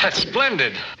settled. That's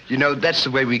splendid. You know, that's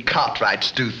the way we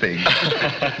Cartwrights do things.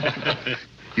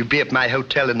 You'll be at my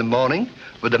hotel in the morning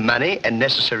with the money and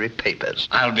necessary papers.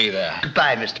 I'll be there.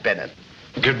 Goodbye, Mr. Bennett.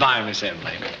 Goodbye, Miss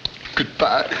Emily.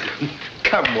 Goodbye.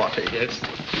 Come, Watty. Yes.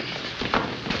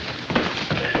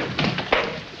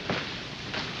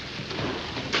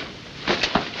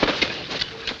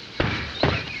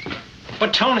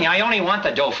 But, Tony, I only want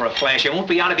the dough for a flash. It won't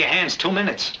be out of your hands 2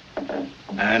 minutes.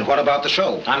 And what about the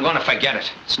show? I'm going to forget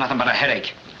it. It's nothing but a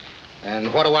headache.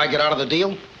 And what do I get out of the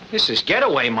deal? This is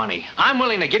getaway money. I'm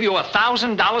willing to give you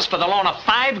 $1,000 for the loan of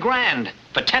 $5 grand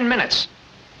for 10 minutes.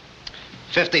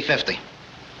 50-50.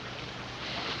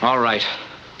 All right.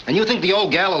 And you think the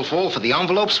old gal will fall for the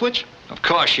envelope switch? Of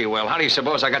course she will. How do you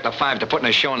suppose I got the 5 to put in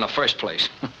a show in the first place?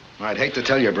 I'd hate to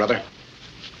tell you, brother.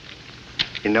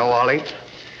 You know, Ollie,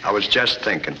 I was just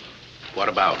thinking. What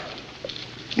about?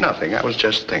 Nothing. I was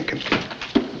just thinking.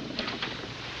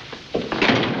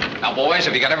 Now, boys,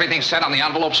 have you got everything set on the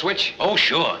envelope switch? Oh,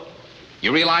 sure.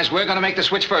 You realize we're going to make the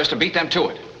switch first to beat them to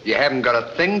it. You haven't got a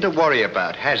thing to worry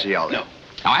about, has he, Ollie? No.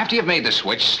 Now, after you've made the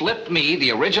switch, slip me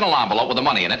the original envelope with the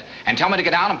money in it and tell me to get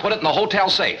down and put it in the hotel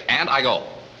safe. And I go.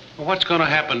 Well, what's going to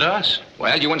happen to us?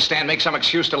 Well, you and Stan make some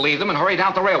excuse to leave them and hurry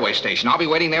down to the railway station. I'll be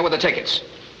waiting there with the tickets.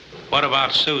 What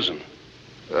about Susan?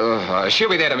 She'll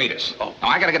be there to meet us. Oh. Now,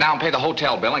 I got to get down and pay the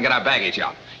hotel bill and get our baggage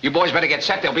out. You boys better get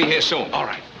set. They'll be here soon. All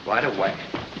right. Right away.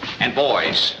 And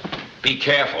boys, be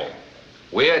careful.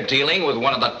 We're dealing with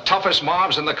one of the toughest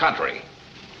mobs in the country.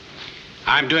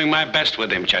 I'm doing my best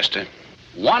with him, Chester.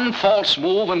 One false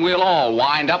move and we'll all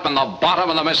wind up in the bottom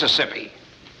of the Mississippi.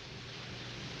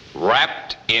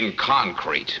 Wrapped in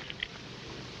concrete.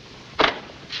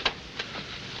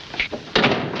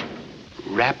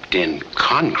 Wrapped in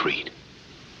concrete?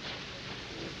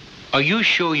 Are you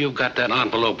sure you've got that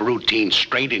envelope routine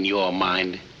straight in your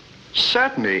mind?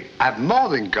 Certainly. I've more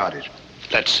than got it.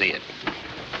 Let's see it.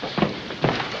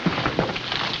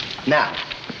 Now,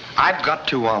 I've got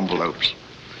 2 envelopes.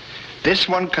 This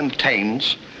one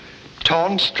contains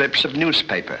torn strips of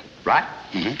newspaper, right?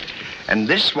 Mm-hmm. And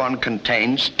this one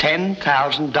contains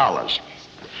 $10,000.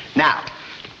 Now,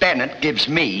 Bennett gives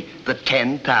me the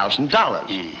 $10,000.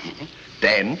 Mm-hmm.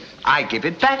 Then I give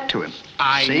it back to him.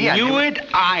 I knew it.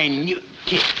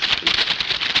 Here.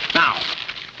 Now,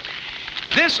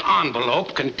 this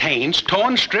envelope contains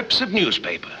torn strips of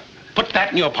newspaper. Put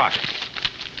that in your pocket.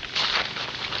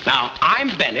 Now, I'm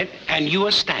Bennett and you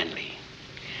are Stanley.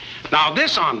 Now,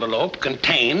 this envelope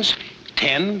contains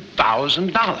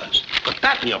 $10,000. Put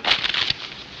that in your pocket.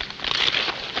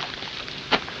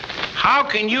 How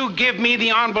can you give me the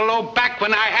envelope back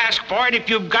when I ask for it if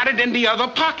you've got it in the other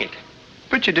pocket?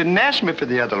 But you didn't ask me for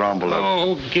the other envelope.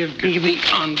 Oh, give me the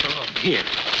envelope. Here.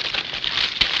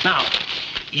 Now,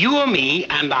 you are me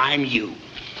and I'm you.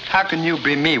 How can you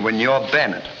be me when you're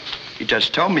Bennett? You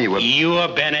just told me you were... You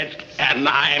are Bennett and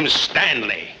I'm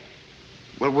Stanley.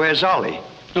 Well, where's Ollie?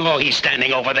 Oh, he's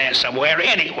standing over there somewhere,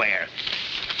 anywhere.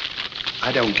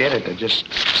 I don't get it. I just...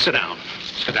 Sit down.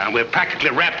 Sit down. We're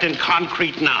practically wrapped in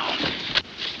concrete now.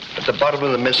 At the bottom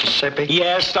of the Mississippi?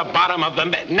 Yes, the bottom of the...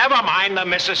 Never mind the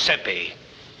Mississippi.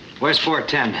 Where's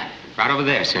 410? Right over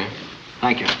there, sir.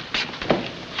 Thank you.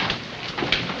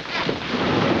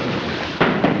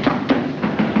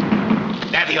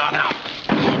 There they are now.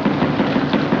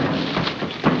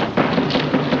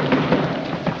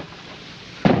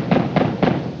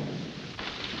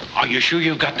 Are you sure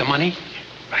you've got the money?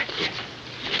 Right here.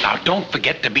 Now, don't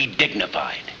forget to be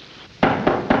dignified.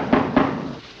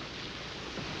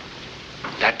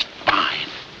 That's fine.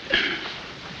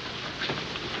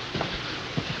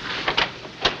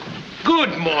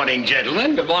 Good morning,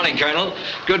 gentlemen. Good morning, Colonel.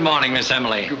 Good morning, Miss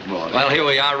Emily. Good morning. Well, here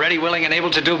we are, ready, willing, and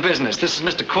able to do business. This is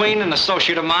Mr. Queen, an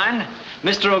associate of mine,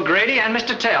 Mr. O'Grady, and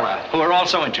Mr. Taylor, who are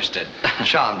also interested.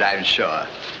 Charmed, I'm sure.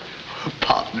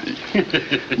 Pardon me.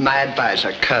 My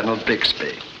advisor, Colonel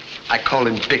Bixby. I call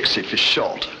him Bixie for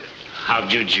short.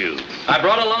 How'd you do? I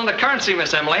brought along the currency,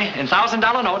 Miss Emily, in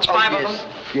 $1,000 notes, 5 of them.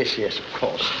 Yes, of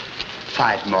course.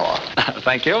 5 more.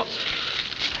 Thank you.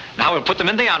 Now we'll put them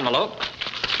in the envelope,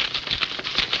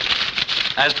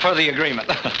 as per the agreement.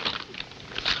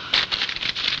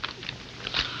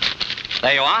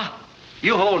 There you are.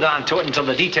 You hold on to it until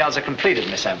the details are completed,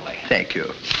 Miss Emily. Thank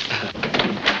you.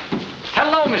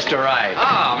 Hello, Mr. Wright.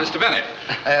 Ah, Mr. Bennett.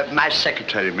 My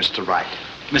secretary, Mr. Wright.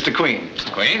 Mr. Queen.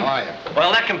 Mr. Queen. How are you?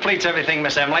 Well, that completes everything,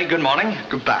 Miss Emily. Good morning.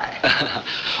 Goodbye.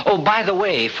 Oh, by the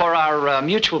way, for our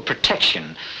mutual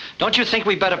protection, don't you think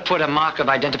we better put a mark of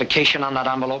identification on that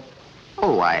envelope?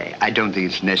 Oh, I don't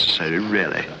think it's necessary,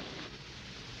 really.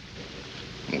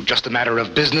 Just a matter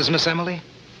of business, Miss Emily?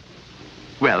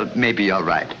 Well, maybe you're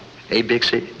right. Eh,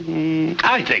 Bixie?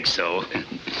 I think so.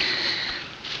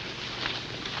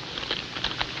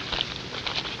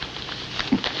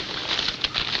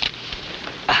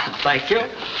 Thank you.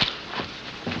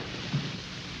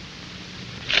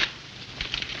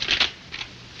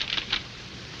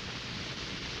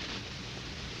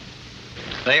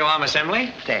 There you are, Miss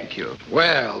Emily. Thank you.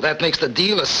 Well, that makes the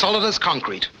deal as solid as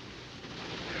concrete.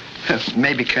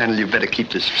 Maybe, Colonel, you better keep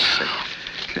this safe.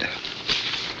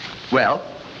 Well,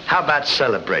 how about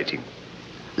celebrating?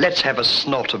 Let's have a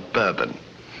snort of bourbon.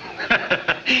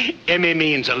 Emmy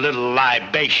means a little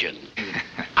libation.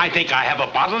 I think I have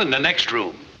a bottle in the next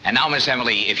room. And now, Miss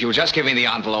Emily, if you'll just give me the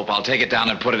envelope, I'll take it down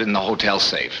and put it in the hotel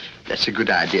safe. That's a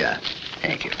good idea.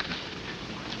 Thank you.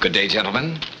 Good day,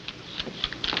 gentlemen.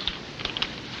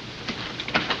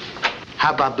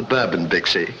 How about the bourbon,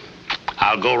 Bixie?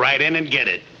 I'll go right in and get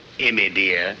it, Emmy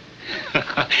dear.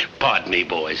 Pardon me,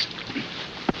 boys.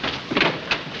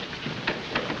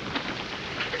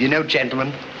 You know,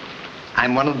 gentlemen,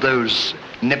 I'm one of those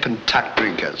nip and tuck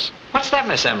drinkers. What's that,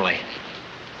 Miss Emily?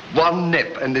 One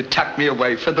nip and they tuck me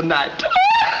away for the night.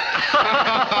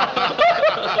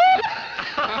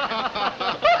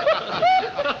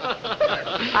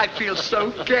 I feel so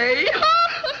gay.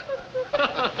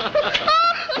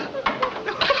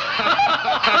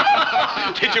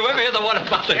 Did you ever hear the one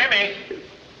about the... Emmy,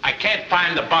 I can't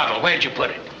find the bottle. Where'd you put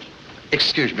it?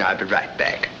 Excuse me, I'll be right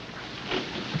back.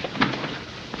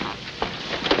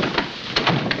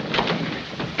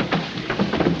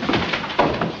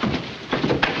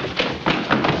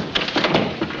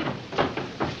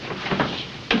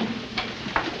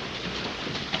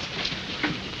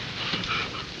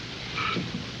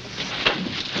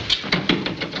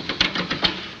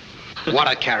 What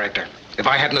a character. If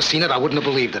I hadn't have seen it, I wouldn't have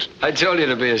believed it. I told you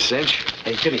to be a cinch.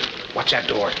 Hey, Jimmy, watch that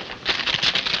door.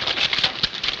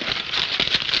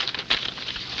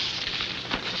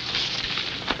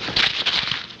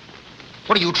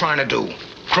 What are you trying to do?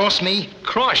 Cross me?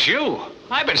 Cross you?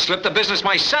 I've been slipped the business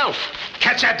myself.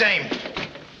 Catch that dame.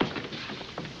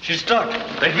 She's stuck.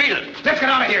 They beat it. Let's get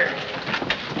out of here.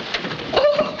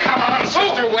 Come on,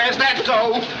 sister. Where's that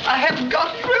dough? I haven't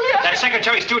got it, really. That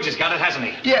Secretary Stooge has got it, hasn't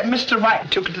he? Yeah, Mr. Wright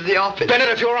took it to the office. Bennett,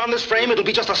 if you're on this frame, it'll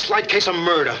be just a slight case of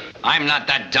murder. I'm not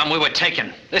that dumb. We were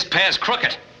taken. This pair's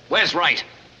crooked. Where's Wright?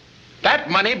 That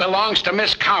money belongs to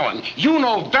Miss Cowan. You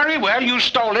know very well you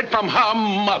stole it from her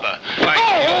mother.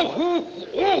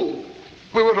 Oh!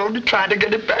 We were only trying to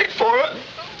get it back for her.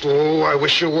 Oh, I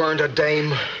wish you weren't a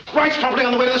dame. Wright's probably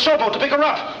on the way to the showboat to pick her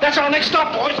up. That's our next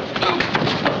stop, boys.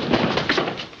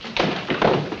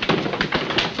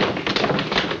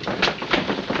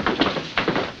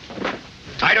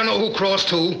 I don't know who crossed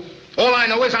who. All I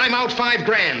know is I'm out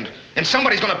 $5,000. And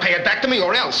somebody's going to pay it back to me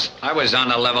or else. I was on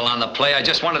the level on the play. I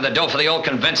just wanted the dough for the old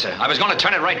convincer. I was going to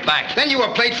turn it right back. Then you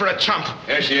were played for a chump.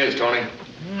 There she is, Tony.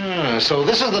 So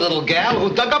this is the little gal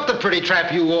who dug up the pretty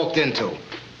trap you walked into.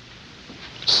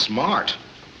 Smart.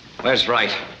 Where's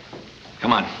Wright?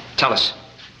 Come on, tell us.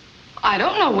 I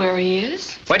don't know where he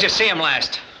is. Where'd you see him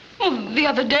last? Well, the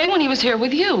other day when he was here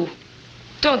with you.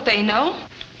 Don't they know?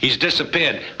 He's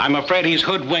disappeared. I'm afraid he's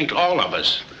hoodwinked all of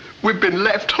us. We've been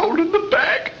left holding the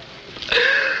bag.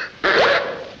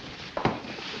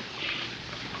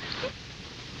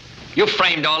 You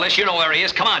framed all this. You know where he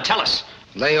is. Come on, tell us.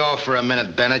 Lay off for a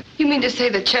minute, Bennett. You mean to say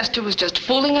that Chester was just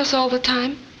fooling us all the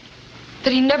time?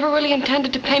 That he never really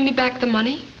intended to pay me back the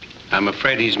money? I'm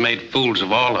afraid he's made fools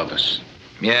of all of us.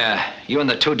 Yeah, you and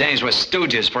the two dames were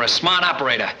stooges for a smart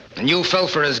operator. And you fell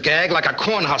for his gag like a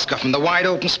cornhusker from the wide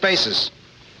open spaces.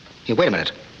 Here, wait a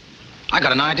minute. I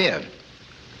got an idea.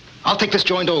 I'll take this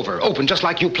joint over, open just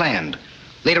like you planned.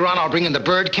 Later on, I'll bring in the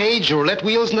bird cage, the roulette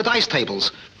wheels, and the dice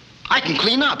tables. I can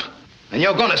clean up. And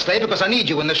you're gonna stay because I need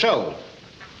you in the show.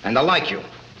 And I like you.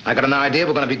 I got an idea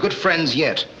we're gonna be good friends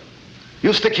yet.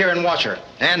 You stick here and watch her.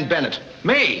 And Bennett.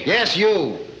 Me? Yes,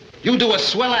 you. You do a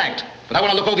swell act. But I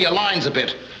want to look over your lines a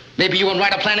bit. Maybe you and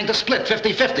Wright are planning to split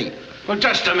 50-50. Well,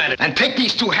 just a minute. And take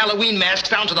these two Halloween masks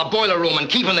down to the boiler room and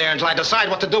keep them there until I decide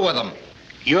what to do with them.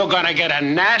 You're gonna get a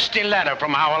nasty letter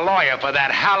from our lawyer for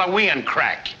that Halloween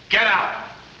crack. Get out.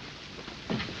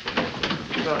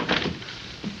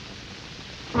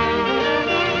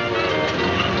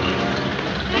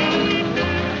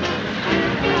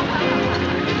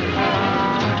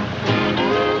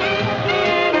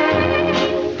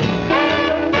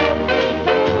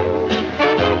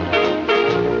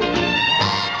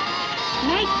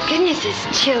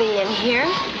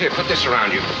 Here, put this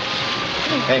around you.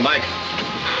 Hey, Mike.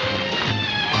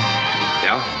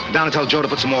 Yeah? Down and tell Joe to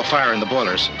put some more fire in the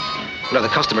boilers. We'll have the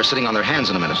customers sitting on their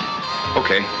hands in a minute.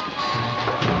 Okay.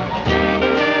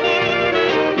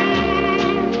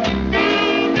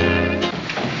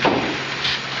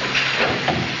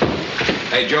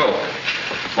 Hey, Joe.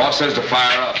 Boss says to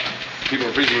fire up. People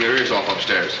are freezing their ears off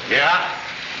upstairs. Yeah?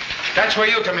 That's where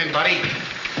you come in, buddy.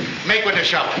 Make with the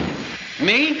shovel.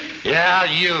 Me? Yeah,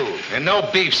 you. And no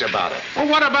beefs about it. Well,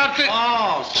 what about the...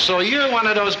 Oh, so you're one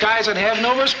of those guys that have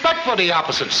no respect for the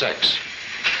opposite sex.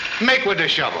 Make with the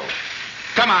shovel.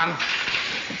 Come on.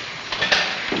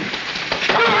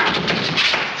 Come on.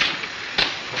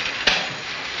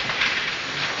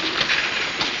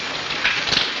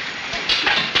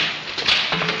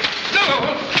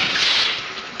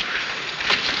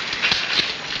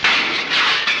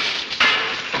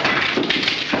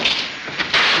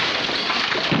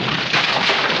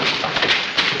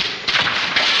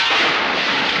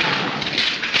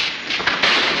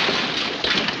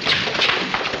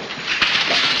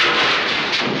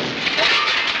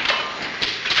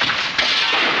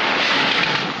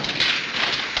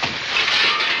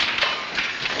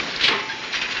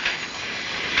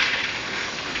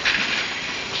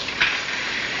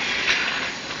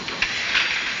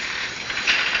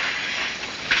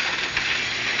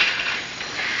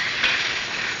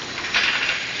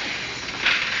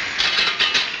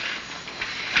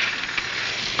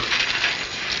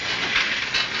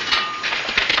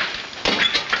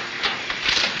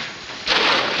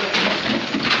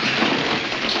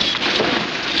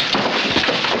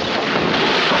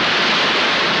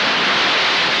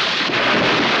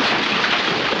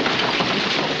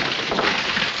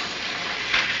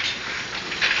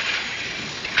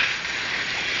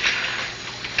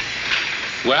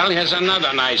 Well, here's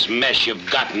another nice mess you've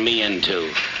gotten me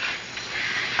into.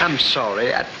 I'm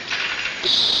sorry.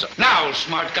 Now,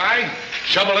 smart guy,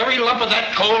 shovel every lump of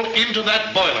that coal into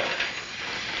that boiler.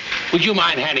 Would you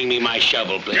mind handing me my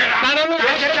shovel, please? No,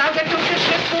 I'll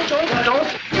get don't.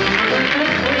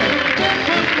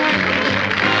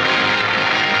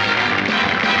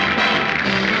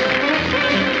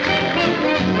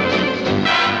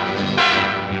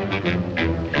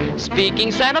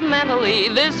 Speaking sentimentally,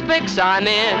 this fix I'm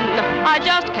in, I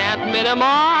just can't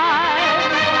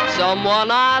minimize.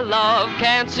 Someone I love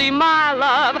can't see my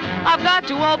love, I've got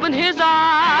to open his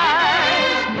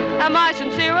eyes. Am I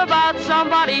sincere about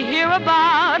somebody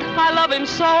hereabout? I love him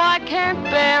so I can't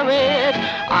bear it.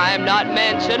 I'm not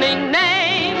mentioning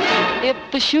names. If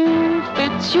the shoe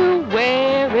fits you,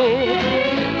 wear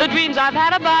it. The dreams I've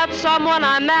had about someone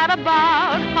I'm mad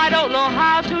about, I don't know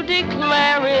how to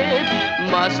declare it.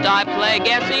 Must I play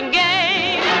guessing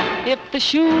game? If the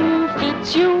shoe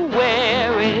fits you,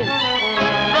 wear it.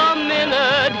 The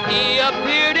minute he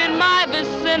appeared in my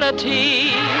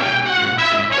vicinity,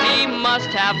 he must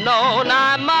have known,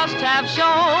 I must have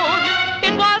shown,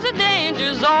 it was a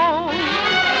danger zone.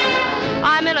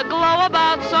 I'm in a glow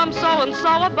about some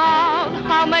so-and-so about,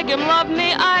 I'll make him love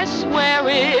me, I swear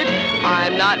it.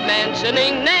 I'm not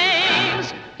mentioning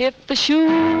names. If the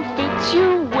shoe fits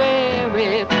you, wear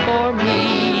it for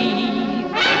me.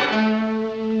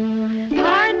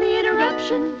 Pardon the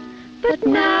interruption, but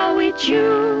now we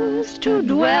choose to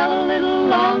dwell a little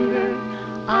longer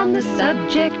on the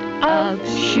subject of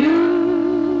shoes.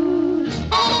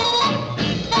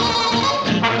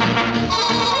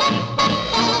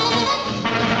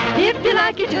 If you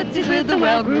like your tootsies with a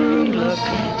well-groomed look,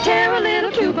 tear a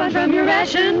little coupon from your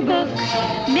ration book.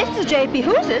 Mrs. J.P.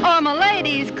 Who's it? Or my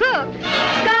lady's cook.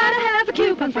 Gotta have a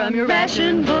coupon from your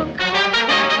ration book.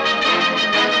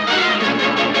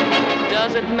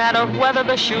 Does it matter whether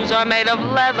the shoes are made of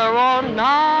leather or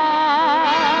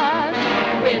not?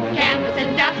 With canvas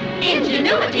and dust,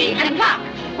 ingenuity and pluck,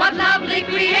 what lovely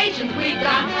creations we've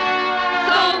got.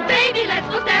 So, baby, let's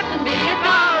go step and be a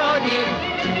borrow, dear.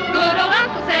 Good old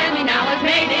Uncle Sammy now has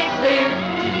made it clear.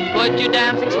 Put your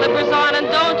dancing slippers on and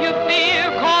don't you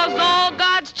fear, 'cause all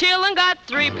God's children got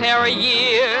 3 pair a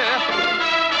year.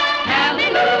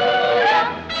 Hallelujah,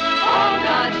 all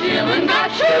God's children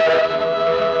got shoes.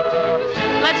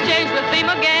 Let's change the theme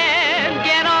again,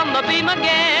 get on the beam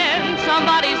again.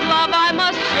 Somebody's love, I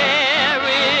must share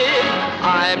it.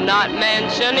 I'm not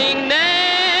mentioning names.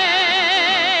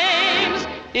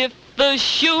 If the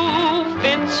shoe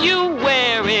fits you,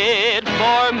 wear it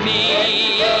for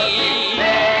me.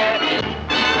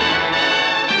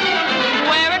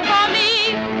 Wear it for me.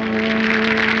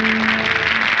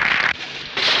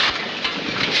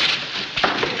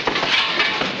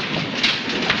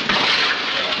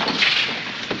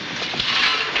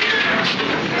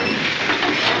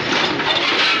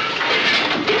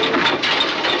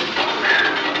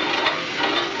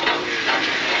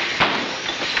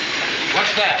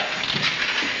 What's that?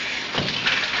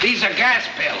 These are gas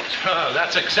pills. Oh,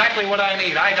 that's exactly what I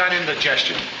need. Iodine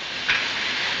indigestion.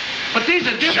 But these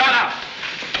are different. Shut up!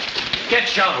 Get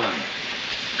shoveling.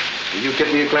 Will you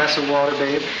get me a glass of water,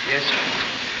 babe? Yes, sir.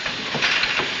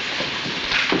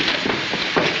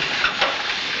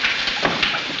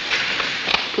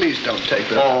 Please don't take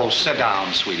that. Oh, sit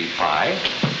down, sweetie pie.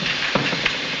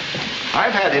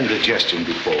 I've had indigestion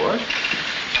before.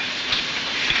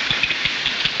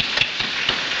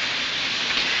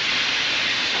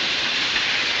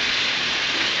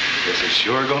 This is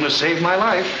sure going to save my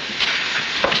life.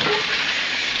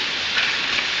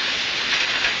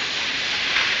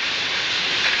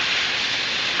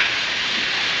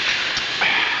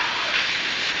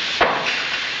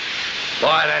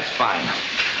 Boy, that's fine.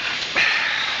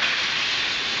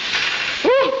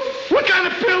 What kind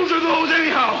of pills are those,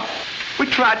 anyhow? We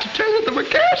tried to tell you they were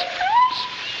gas pills.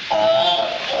 Oh,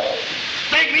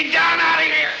 take me down out of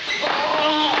here.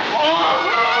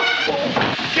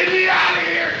 Get me out of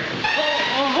here.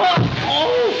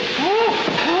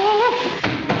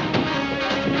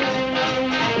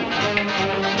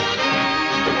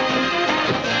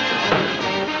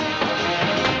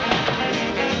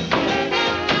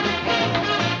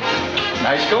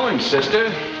 Nice going,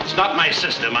 sister. It's not my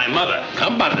sister, my mother.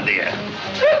 Come on, dear.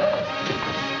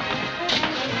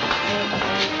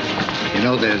 You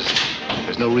know,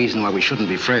 there's no reason why we shouldn't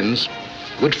be friends.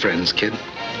 Good friends, kid.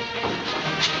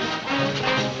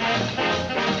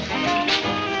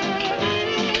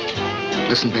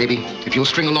 Listen, baby, if you'll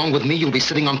string along with me, you'll be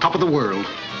sitting on top of the world.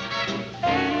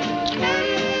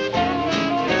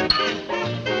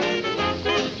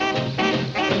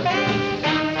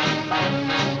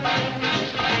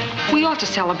 We ought to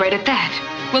celebrate at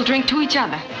that. We'll drink to each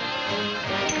other.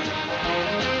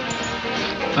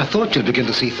 I thought you'd begin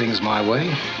to see things my way.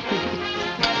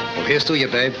 Well, here's to you,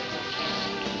 babe.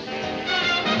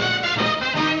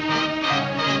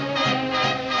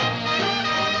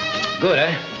 Good,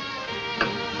 eh?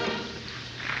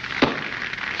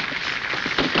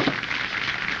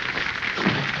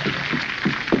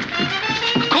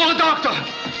 Call the doctor.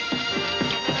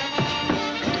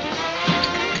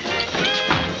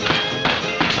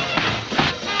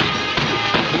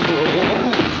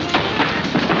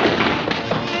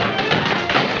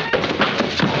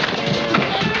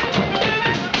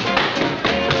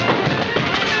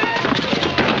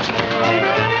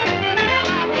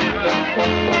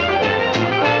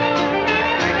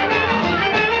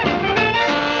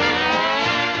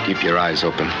 Keep your eyes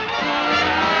open.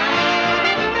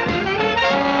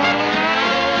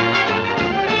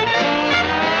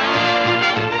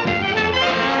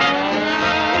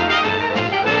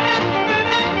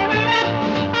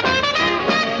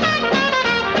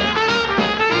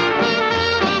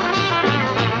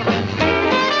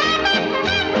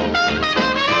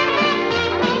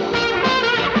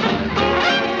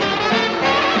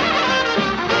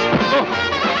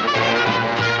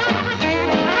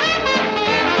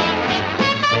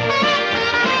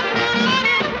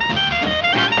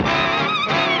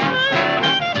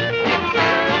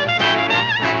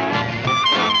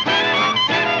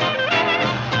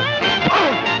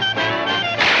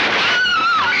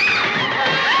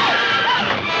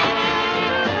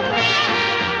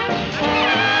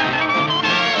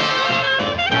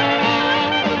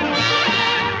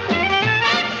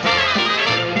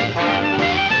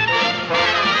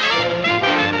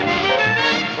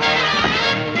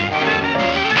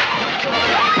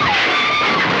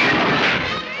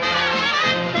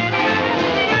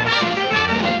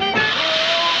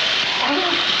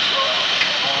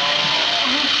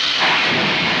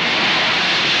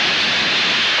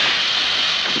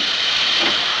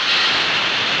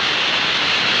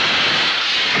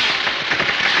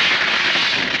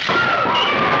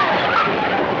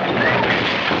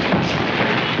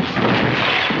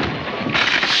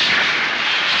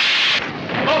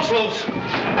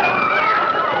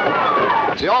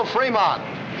 It's the old Fremont.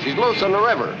 She's loose in the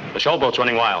river. The showboat's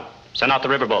running wild. Send out the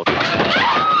riverboat.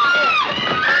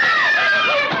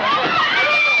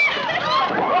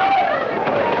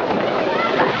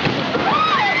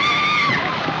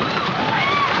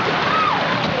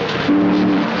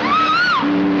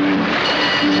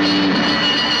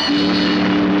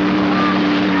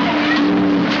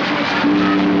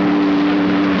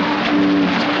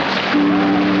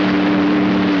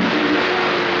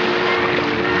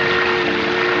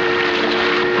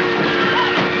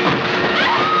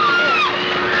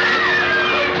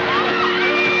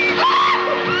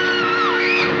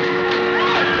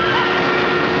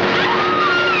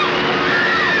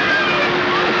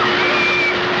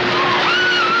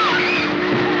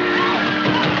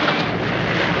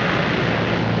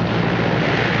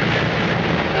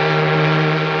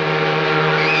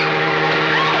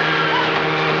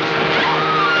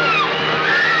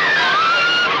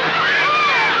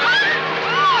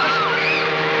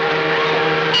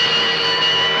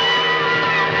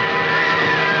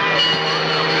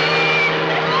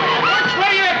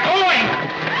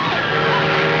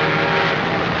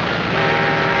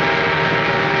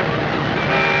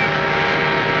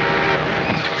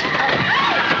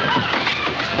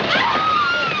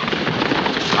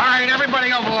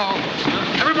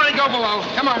 go below.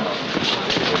 Come on.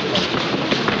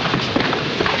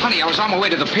 Honey, I was on my way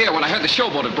to the pier when I heard the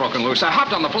showboat had broken loose. I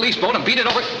hopped on the police boat and beat it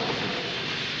over.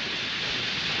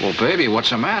 Well, baby, what's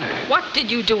the matter? What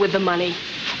did you do with the money?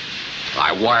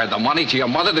 I wired the money to your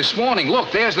mother this morning.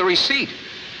 Look, there's the receipt.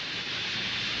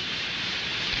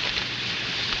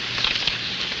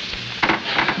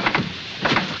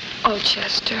 Oh,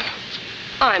 Chester,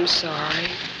 I'm sorry.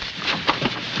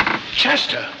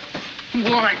 Chester,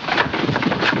 why?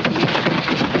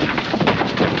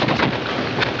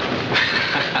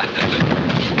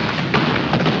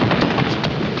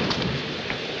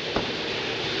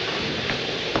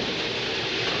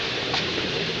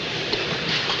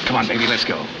 Come on, baby, let's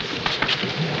go.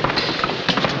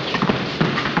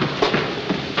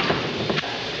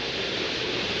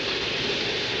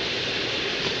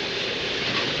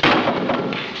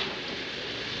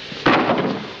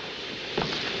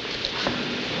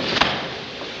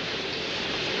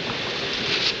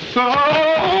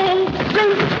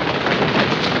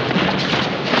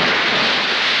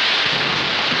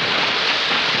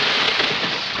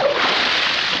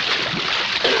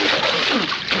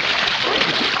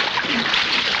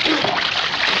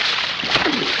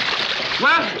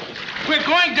 Well, we're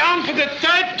going down for the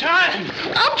third time.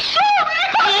 I'm sorry.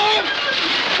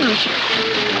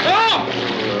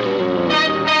 Oh!